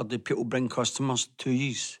individuals, or do people bring customers to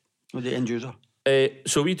you, or the end user?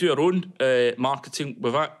 So we do our own marketing.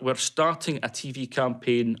 We're starting a TV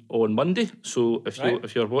campaign on Monday. So if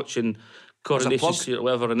you're watching Coronation Street or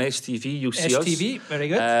whatever on STV, you'll see us. STV, very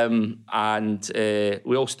good. And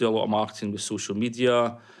we also do a lot of marketing with social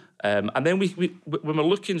media. And then we when we're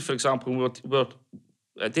looking, for example, we're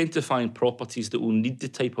identifying properties that will need the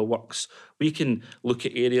type of works. We can look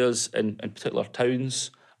at areas in particular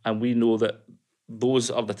towns, and we know that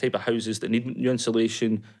those are the type of houses that need new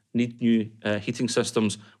insulation, need new heating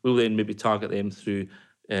systems. We'll then maybe target them through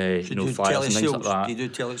flyers and things like that. Do you do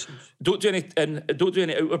telesales? Don't do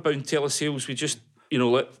any outward-bound telesales. We just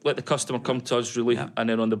let the customer come to us really, and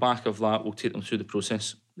then on the back of that, we'll take them through the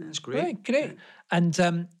process. That's great. Right, great. And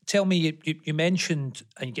tell me, you mentioned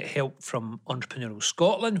and you get help from Entrepreneurial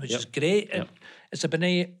Scotland, which is great. Yep. Has there been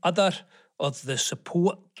any other of the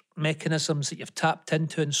support mechanisms that you've tapped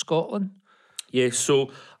into in Scotland? Yes,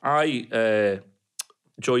 so I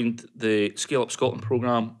joined the Scale Up Scotland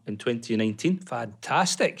programme in 2019.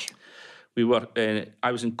 Fantastic. We were.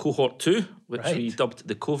 I was in cohort 2, which we dubbed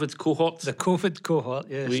the COVID cohort. The COVID cohort,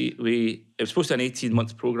 yes. It was supposed to be an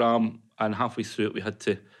 18-month programme, and halfway through it we had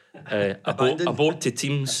to abort to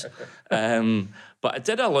teams. But it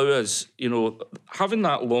did allow us, having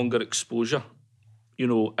that longer exposure,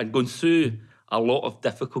 and going through a lot of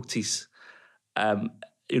difficulties, and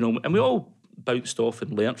we all bounced off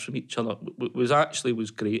and learnt from each other.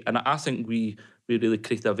 Was great, and I think we really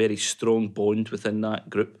created a very strong bond within that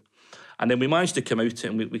group. And then we managed to come out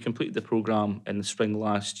and we completed the programme in the spring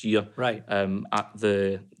last year, at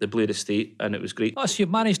the Blair estate, and it was great. Oh, so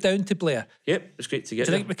you've managed down to Blair? Yep, it was great to get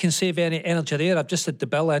Do you think we can save any energy there? I've just had the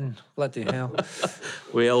bill in. Bloody hell.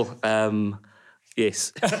 Well,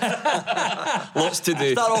 yes. Lots to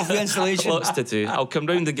do. Start off with insulation. Lots to do. I'll come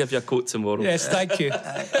round and give you a quote tomorrow. Yes, thank you.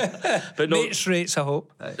 But no, Mates rates, I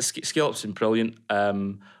hope. Scale Up's been brilliant.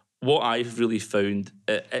 What I've really found,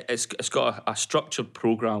 it's got a structured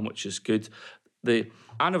programme which is good.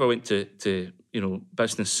 I never went to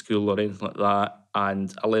business school or anything like that,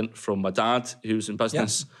 and I learnt from my dad who was in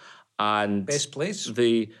business. Yeah. And best place.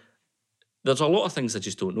 There's a lot of things I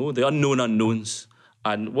just don't know. The unknown unknowns.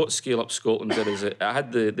 And what Scale Up Scotland did is it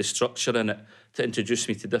had the structure in it to introduce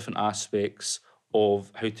me to different aspects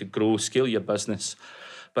of how to grow, scale your business.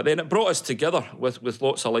 But then it brought us together with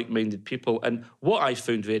lots of like-minded people. And what I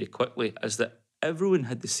found very quickly is that everyone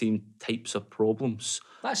had the same types of problems.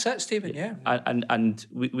 That's it, Stephen, yeah. And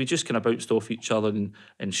we just kind of bounced off each other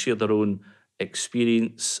and shared our own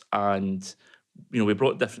experience. And, we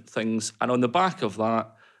brought different things. And on the back of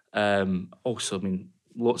that, also,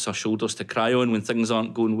 lots of shoulders to cry on when things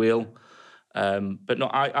aren't going well. But no,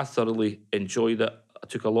 I thoroughly enjoyed it. I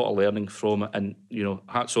took a lot of learning from it, and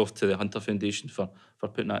hats off to the Hunter Foundation for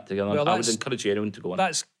putting that together. Well, I would encourage anyone to go on.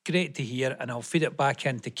 That's great to hear, and I'll feed it back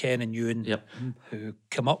into Ken and Ewan, who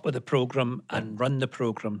come up with the programme and run the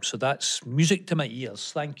programme. So that's music to my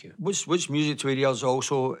ears. Thank you. What's music to our ears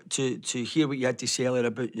also to hear what you had to say earlier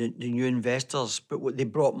about the new investors, but what they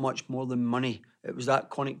brought much more than money. It was that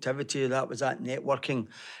connectivity, that was that networking.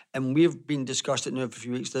 And we've been discussing it now for a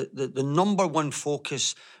few weeks that the number one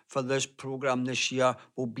focus for this programme this year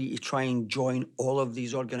will be to try and join all of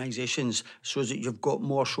these organisations so that you've got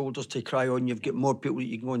more shoulders to cry on, you've got more people that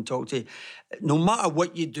you can go and talk to. No matter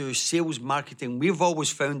what you do, sales, marketing, we've always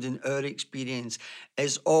found in our experience,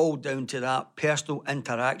 is all down to that personal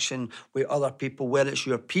interaction with other people, whether it's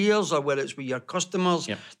your peers or whether it's with your customers.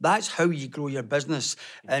 Yep. That's how you grow your business.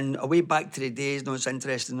 And away back to the days, it's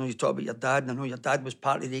interesting, you talk about your dad, and I know your dad was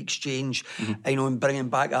part of the exchange, and bringing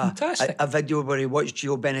back a video where he watched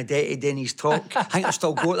Gio Benedetti doing his talk. I think I've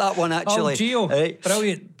still got that one, actually. Oh, Gio, right?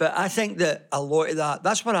 Brilliant. But I think that a lot of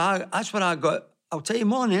that's what I got. I'll tell you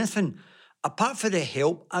more than anything, apart from the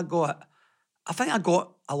help I got, I think I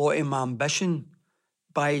got a lot of my ambition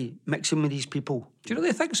by mixing with these people. Do you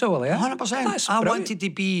really think so, Willie? 100%. I wanted to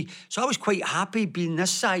be, so I was quite happy being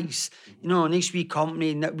this size, you know, a nice wee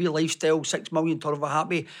company, wee lifestyle, 6 million turnover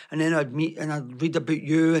happy, and then I'd meet and I'd read about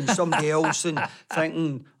you and somebody else and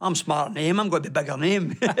thinking, I'm smart than him, I'm going to be bigger than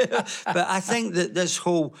him. But I think that this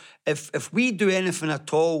whole, if we do anything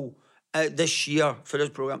at all this year for this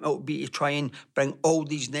programme, it'll be to try and bring all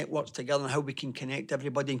these networks together and how we can connect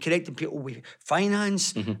everybody and connecting people with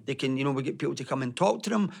finance. They can, you know, we get people to come and talk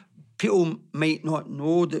to them. People might not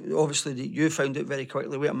know that, obviously, that you found it very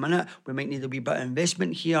quickly. Wait a minute, we might need a wee bit of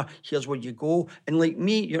investment here. Here's where you go. And like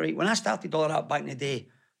me, you're right, when I started all that back in the day,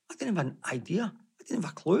 I didn't have an idea. I didn't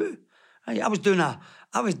have a clue. I was doing a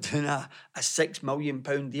 £6 million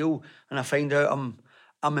deal, and I find out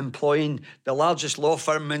I'm employing the largest law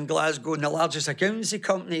firm in Glasgow and the largest accountancy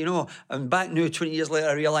company, you know. And back now, 20 years later,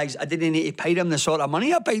 I realised I didn't need to pay them the sort of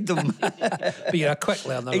money I paid them. But you're a quick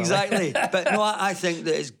learner. Exactly. But no, I think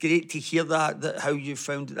that it's great to hear that how you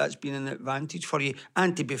found that's been an advantage for you.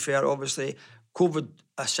 And to be fair, obviously, COVID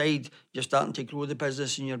aside, you're starting to grow the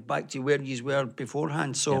business and you're back to where you were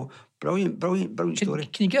beforehand. So brilliant story.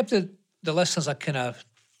 Can you give the listeners a kind of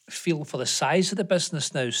feel for the size of the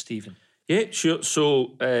business now, Stephen? Yeah, sure.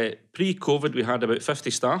 So pre-COVID, we had about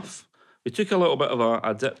 50 staff. We took a little bit of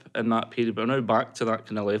a dip in that period, but we're now back to that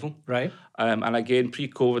kind of level. Right. And again,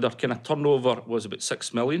 pre-COVID, our kind of turnover was about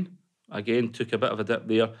 6 million. Again, took a bit of a dip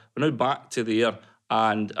there. We're now back to there.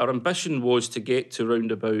 And our ambition was to get to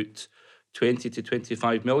around about 20 to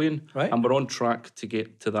 25 million. Right. And we're on track to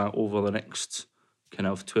get to that over the next kind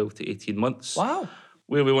of 12 to 18 months. Wow.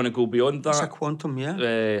 Where we want to go beyond that. It's a quantum,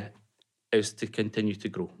 yeah. Is to continue to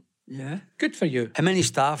grow. Yeah. Good for you. How many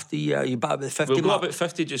staff do you back with 50? We've got about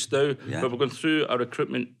 50 just now, but we're going through a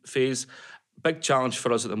recruitment phase. Big challenge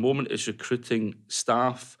for us at the moment is recruiting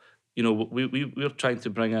staff. You know, we're trying to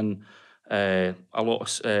bring in a lot of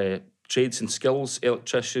trades and skills,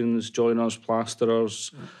 electricians, joiners,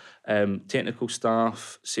 plasterers, technical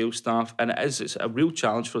staff, sales staff, and it's a real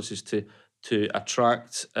challenge for us is to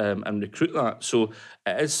attract and recruit that. So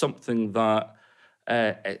it is something that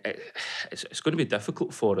it's going to be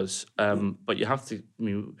difficult for us, but you have to.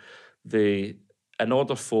 In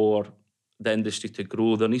order for the industry to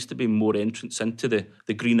grow, there needs to be more entrance into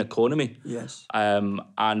the green economy. Yes.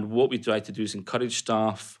 And what we try to do is encourage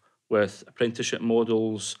staff with apprenticeship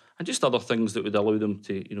models and just other things that would allow them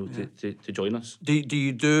to to join us. Do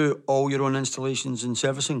you do all your own installations and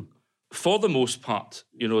servicing? For the most part,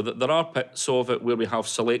 you know, there are bits of it where we have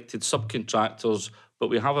selected subcontractors, but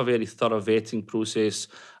we have a very thorough vetting process.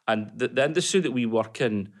 And the industry that we work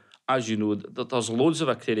in, as you know, there's loads of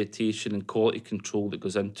accreditation and quality control that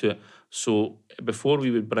goes into it. So before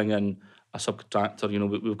we would bring in a subcontractor, you know,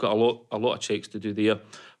 we've got a lot of checks to do there.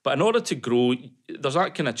 But in order to grow, there's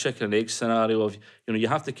that kind of chicken and egg scenario of, you know, you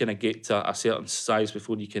have to kind of get to a certain size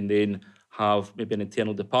before you can then have maybe an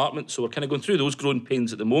internal department. So we're kind of going through those growing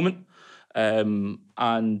pains at the moment.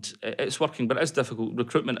 And it's working, but it's difficult.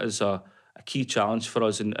 Recruitment is a key challenge for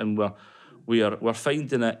us, and we're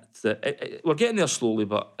finding it that we're getting there slowly,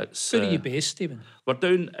 but it's. Where are you based, Stephen? We're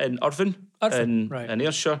down in Irvine, in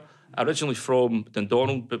Ayrshire. Originally from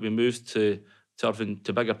Dundonald, but we moved to Irvine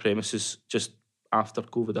to bigger premises just after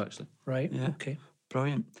COVID, actually. Right. Yeah. Okay.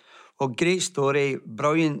 Brilliant. Well, great story,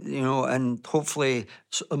 brilliant, you know, and hopefully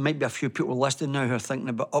there might be a few people listening now who are thinking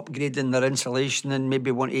about upgrading their insulation and maybe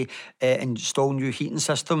want to install new heating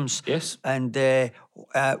systems. Yes. And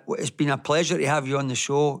it's been a pleasure to have you on the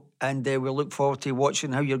show, and we'll look forward to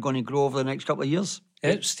watching how you're going to grow over the next couple of years.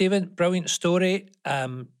 Yeah, Stephen, brilliant story.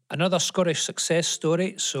 Another Scottish success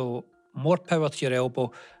story, so more power to your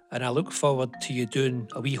elbow. And I look forward to you doing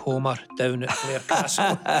a wee homer down at Clare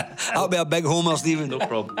Castle. That'll be a big homer, Stephen. No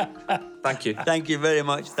problem. Thank you. Thank you very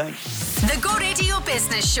much. Thanks. The Go Radio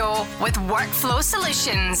Business Show with Workflow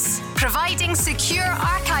Solutions, providing secure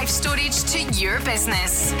archive storage to your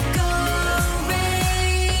business. Go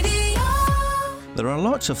Radio. There are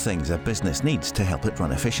lots of things a business needs to help it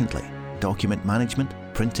run efficiently. Document management,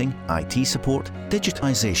 printing, IT support,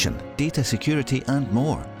 digitisation, data security and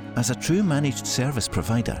more. As a true managed service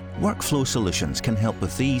provider, Workflow Solutions can help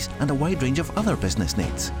with these and a wide range of other business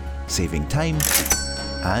needs, saving time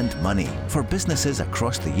and money for businesses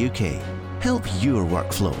across the UK. Help your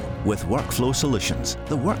workflow with Workflow Solutions,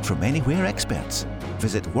 the work from anywhere experts.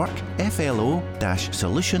 Visit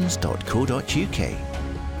workflo-solutions.co.uk.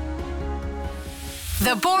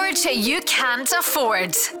 The board you can't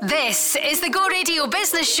afford. This is the Go Radio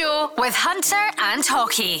Business Show with Hunter and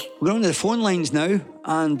Haughey. We're on the phone lines now,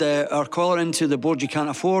 and our caller into the board you can't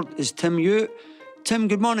afford is Tim Yu. Tim,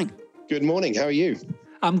 good morning. Good morning. How are you?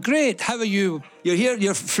 I'm great. How are you? You're here,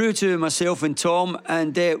 you're through to myself and Tom,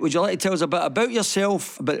 and would you like to tell us a bit about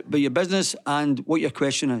yourself, about your business, and what your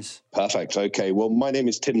question is? Perfect. Okay. Well, my name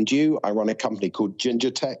is Tim Dew. I run a company called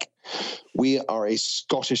Ginger Tech. We are a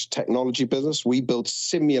Scottish technology business. We build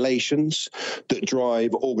simulations that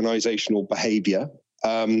drive organisational behaviour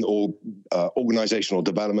or organisational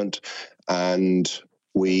development, and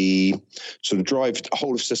we sort of drive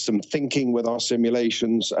whole of system thinking with our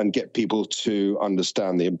simulations and get people to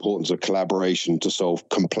understand the importance of collaboration to solve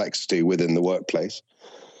complexity within the workplace.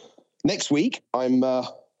 Next week, I'm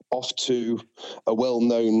off to a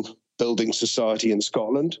well-known building society in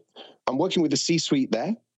Scotland. I'm working with the C-suite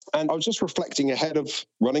there, and I was just reflecting ahead of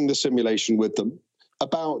running the simulation with them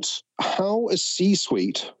about how a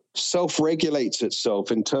C-suite self-regulates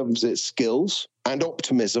itself in terms of its skills and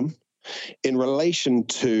optimism in relation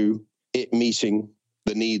to it meeting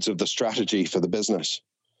the needs of the strategy for the business.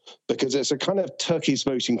 Because it's a kind of turkeys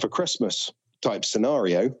voting for Christmas type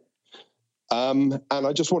scenario. And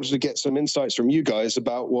I just wanted to get some insights from you guys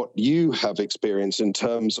about what you have experienced in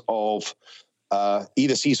terms of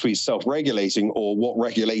either C-suite self-regulating or what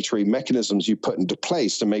regulatory mechanisms you put into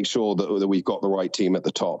place to make sure that we've got the right team at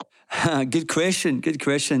the top. Good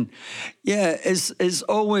question. Yeah, it's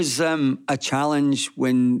always a challenge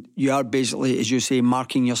when you are basically, as you say,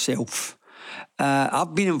 marking yourself.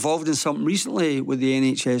 I've been involved in something recently with the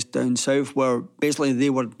NHS down south where basically they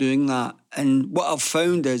were doing that. And what I've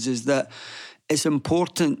found is that it's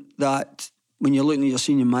important that when you're looking at your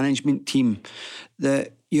senior management team,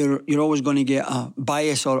 that you're always going to get a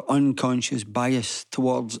bias or unconscious bias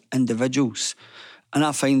towards individuals. And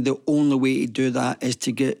I find the only way to do that is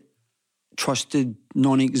to get trusted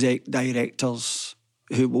non-exec directors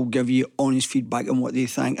who will give you honest feedback on what they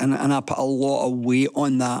think. And I put a lot of weight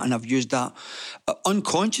on that, and I've used that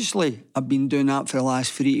unconsciously. I've been doing that for the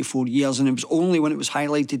last 3 to 4 years, and it was only when it was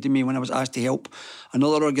highlighted to me when I was asked to help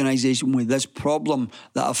another organisation with this problem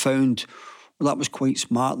that I found, well, that was quite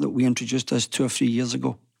smart that we introduced this 2 or 3 years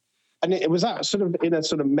ago. And was that sort of in a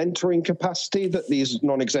sort of mentoring capacity that these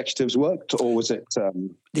non-executives worked, or was it?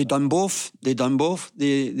 They done both.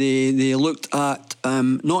 They looked at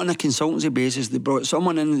not on a consultancy basis. They brought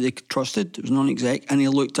someone in that they trusted. It was non-exec, and they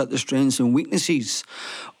looked at the strengths and weaknesses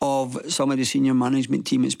of some of the senior management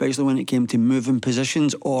team, especially when it came to moving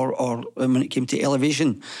positions or when it came to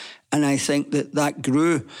elevation. And I think that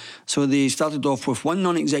grew. So they started off with one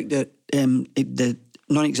non-exec, the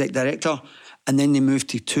non-exec director. And then they moved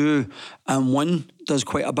to 2, and one does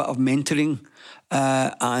quite a bit of mentoring,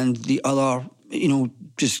 and the other,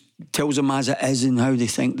 just tells them as it is and how they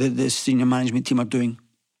think that the senior management team are doing.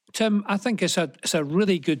 Tim, I think it's a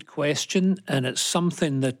really good question, and it's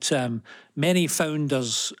something that many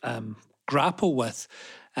founders grapple with.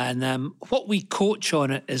 And what we coach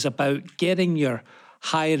on it is about getting your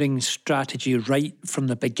hiring strategy right from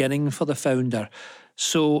the beginning for the founder.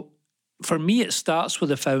 So for me, it starts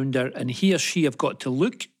with the founder, and he or she have got to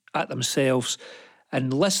look at themselves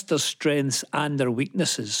and list their strengths and their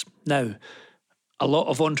weaknesses. Now, a lot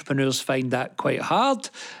of entrepreneurs find that quite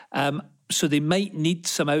hard, so they might need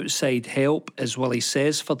some outside help, as Willie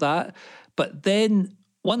says, for that. But then,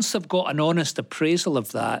 once they've got an honest appraisal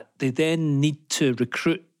of that, they then need to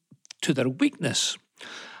recruit to their weakness.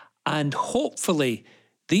 And hopefully,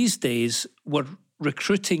 these days, we're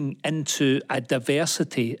recruiting into a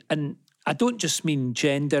diversity, and I don't just mean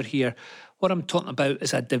gender here. What I'm talking about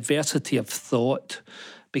is a diversity of thought,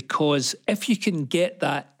 because if you can get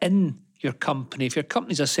that in your company, if your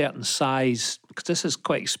company's a certain size, because this is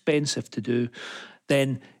quite expensive to do,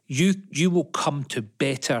 then you will come to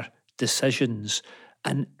better decisions.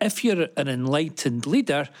 And if you're an enlightened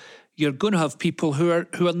leader, you're going to have people who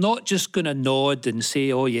are not just going to nod and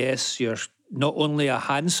say, oh yes, you're not only a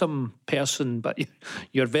handsome person, but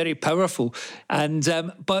you're very powerful. And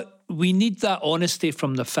but we need that honesty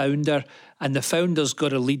from the founder, and the founder's got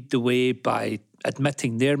to lead the way by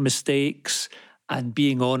admitting their mistakes and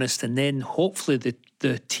being honest, and then hopefully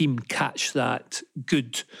the team catch that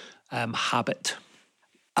good habit.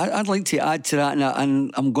 I'd like to add to that,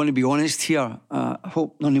 and I'm going to be honest here. I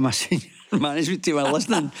hope none of my senior management team are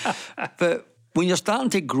listening. But when you're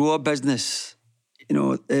starting to grow a business,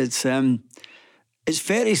 it's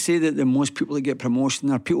fair to say that the most people that get promotion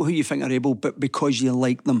are people who you think are able, but because you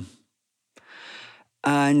like them.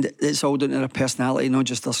 And it's all down to their personality, not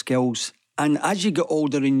just their skills. And as you get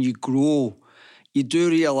older and you grow, you do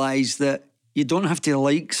realise that you don't have to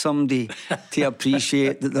like somebody to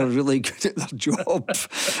appreciate that they're really good at their job.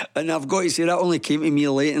 And I've got to say, that only came to me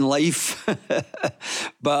late in life.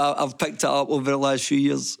 But I've picked it up over the last few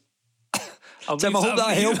years. Tim, I hope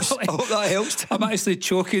that helps. I hope that helps. I'm actually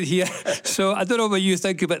choking here. So I don't know what you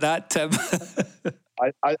think about that, Tim.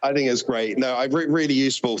 I think it's great. No, really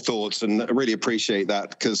useful thoughts, and I really appreciate that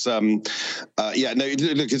because, look,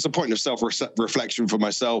 it's a point of self-reflection for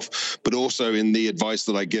myself, but also in the advice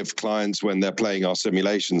that I give clients when they're playing our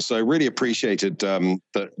simulations. So really appreciated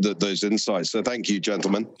those insights. So thank you,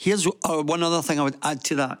 gentlemen. Here's one other thing I would add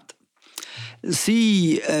to that.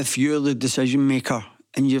 See if you're the decision maker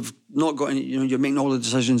and you've not got any, you're making all the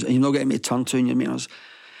decisions and you've not got any to turn to in your meetings.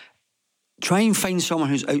 Try and find someone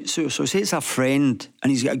who's outsourced. So say it's a friend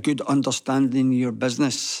and he's got a good understanding of your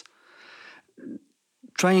business.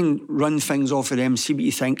 Try and run things off of them, see what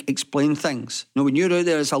you think, explain things. When you're out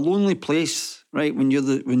there, it's a lonely place, right? When you're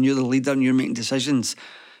the leader and you're making decisions.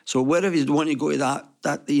 So wherever you want to go to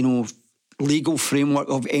that legal framework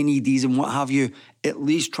of NEDs and what have you, at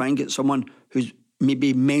least try and get someone who's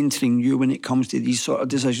maybe mentoring you when it comes to these sort of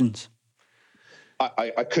decisions.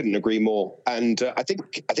 I couldn't agree more, and I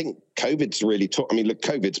think COVID's really taught. I mean, look,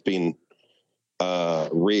 COVID's been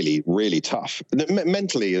really, really tough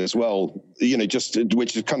mentally as well.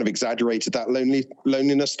 Which has kind of exaggerated that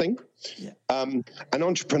loneliness thing. Yeah. And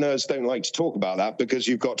entrepreneurs don't like to talk about that because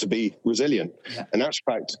you've got to be resilient. Yeah. In actual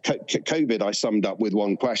fact, COVID I summed up with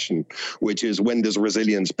one question, which is when does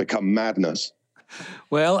resilience become madness?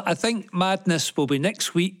 Well, I think madness will be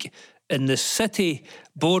next week in the city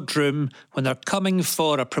boardroom when they're coming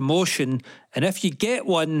for a promotion. And if you get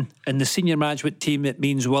one in the senior management team, it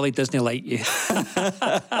means Willie doesn't like you.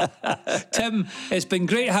 Tim, it's been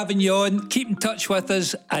great having you on. Keep in touch with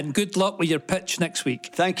us and good luck with your pitch next week.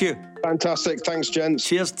 Thank you. Fantastic. Thanks, gents.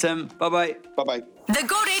 Cheers, Tim. Bye-bye. Bye-bye. The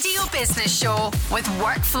Go Radio Business Show with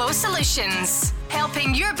Workflow Solutions.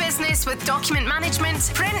 Helping your business with document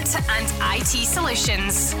management, print and IT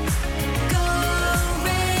solutions.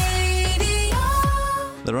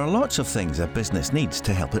 There are lots of things a business needs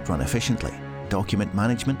to help it run efficiently. Document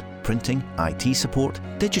management, printing, IT support,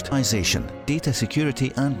 digitization, data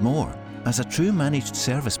security and more. As a true managed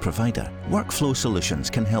service provider, Workflow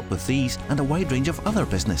Solutions can help with these and a wide range of other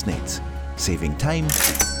business needs, saving time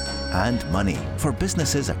and money for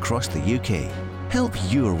businesses across the UK. Help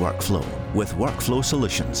your workflow with Workflow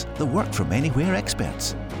Solutions, the work from anywhere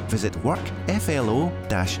experts. Visit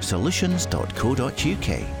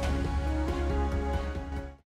workflo-solutions.co.uk.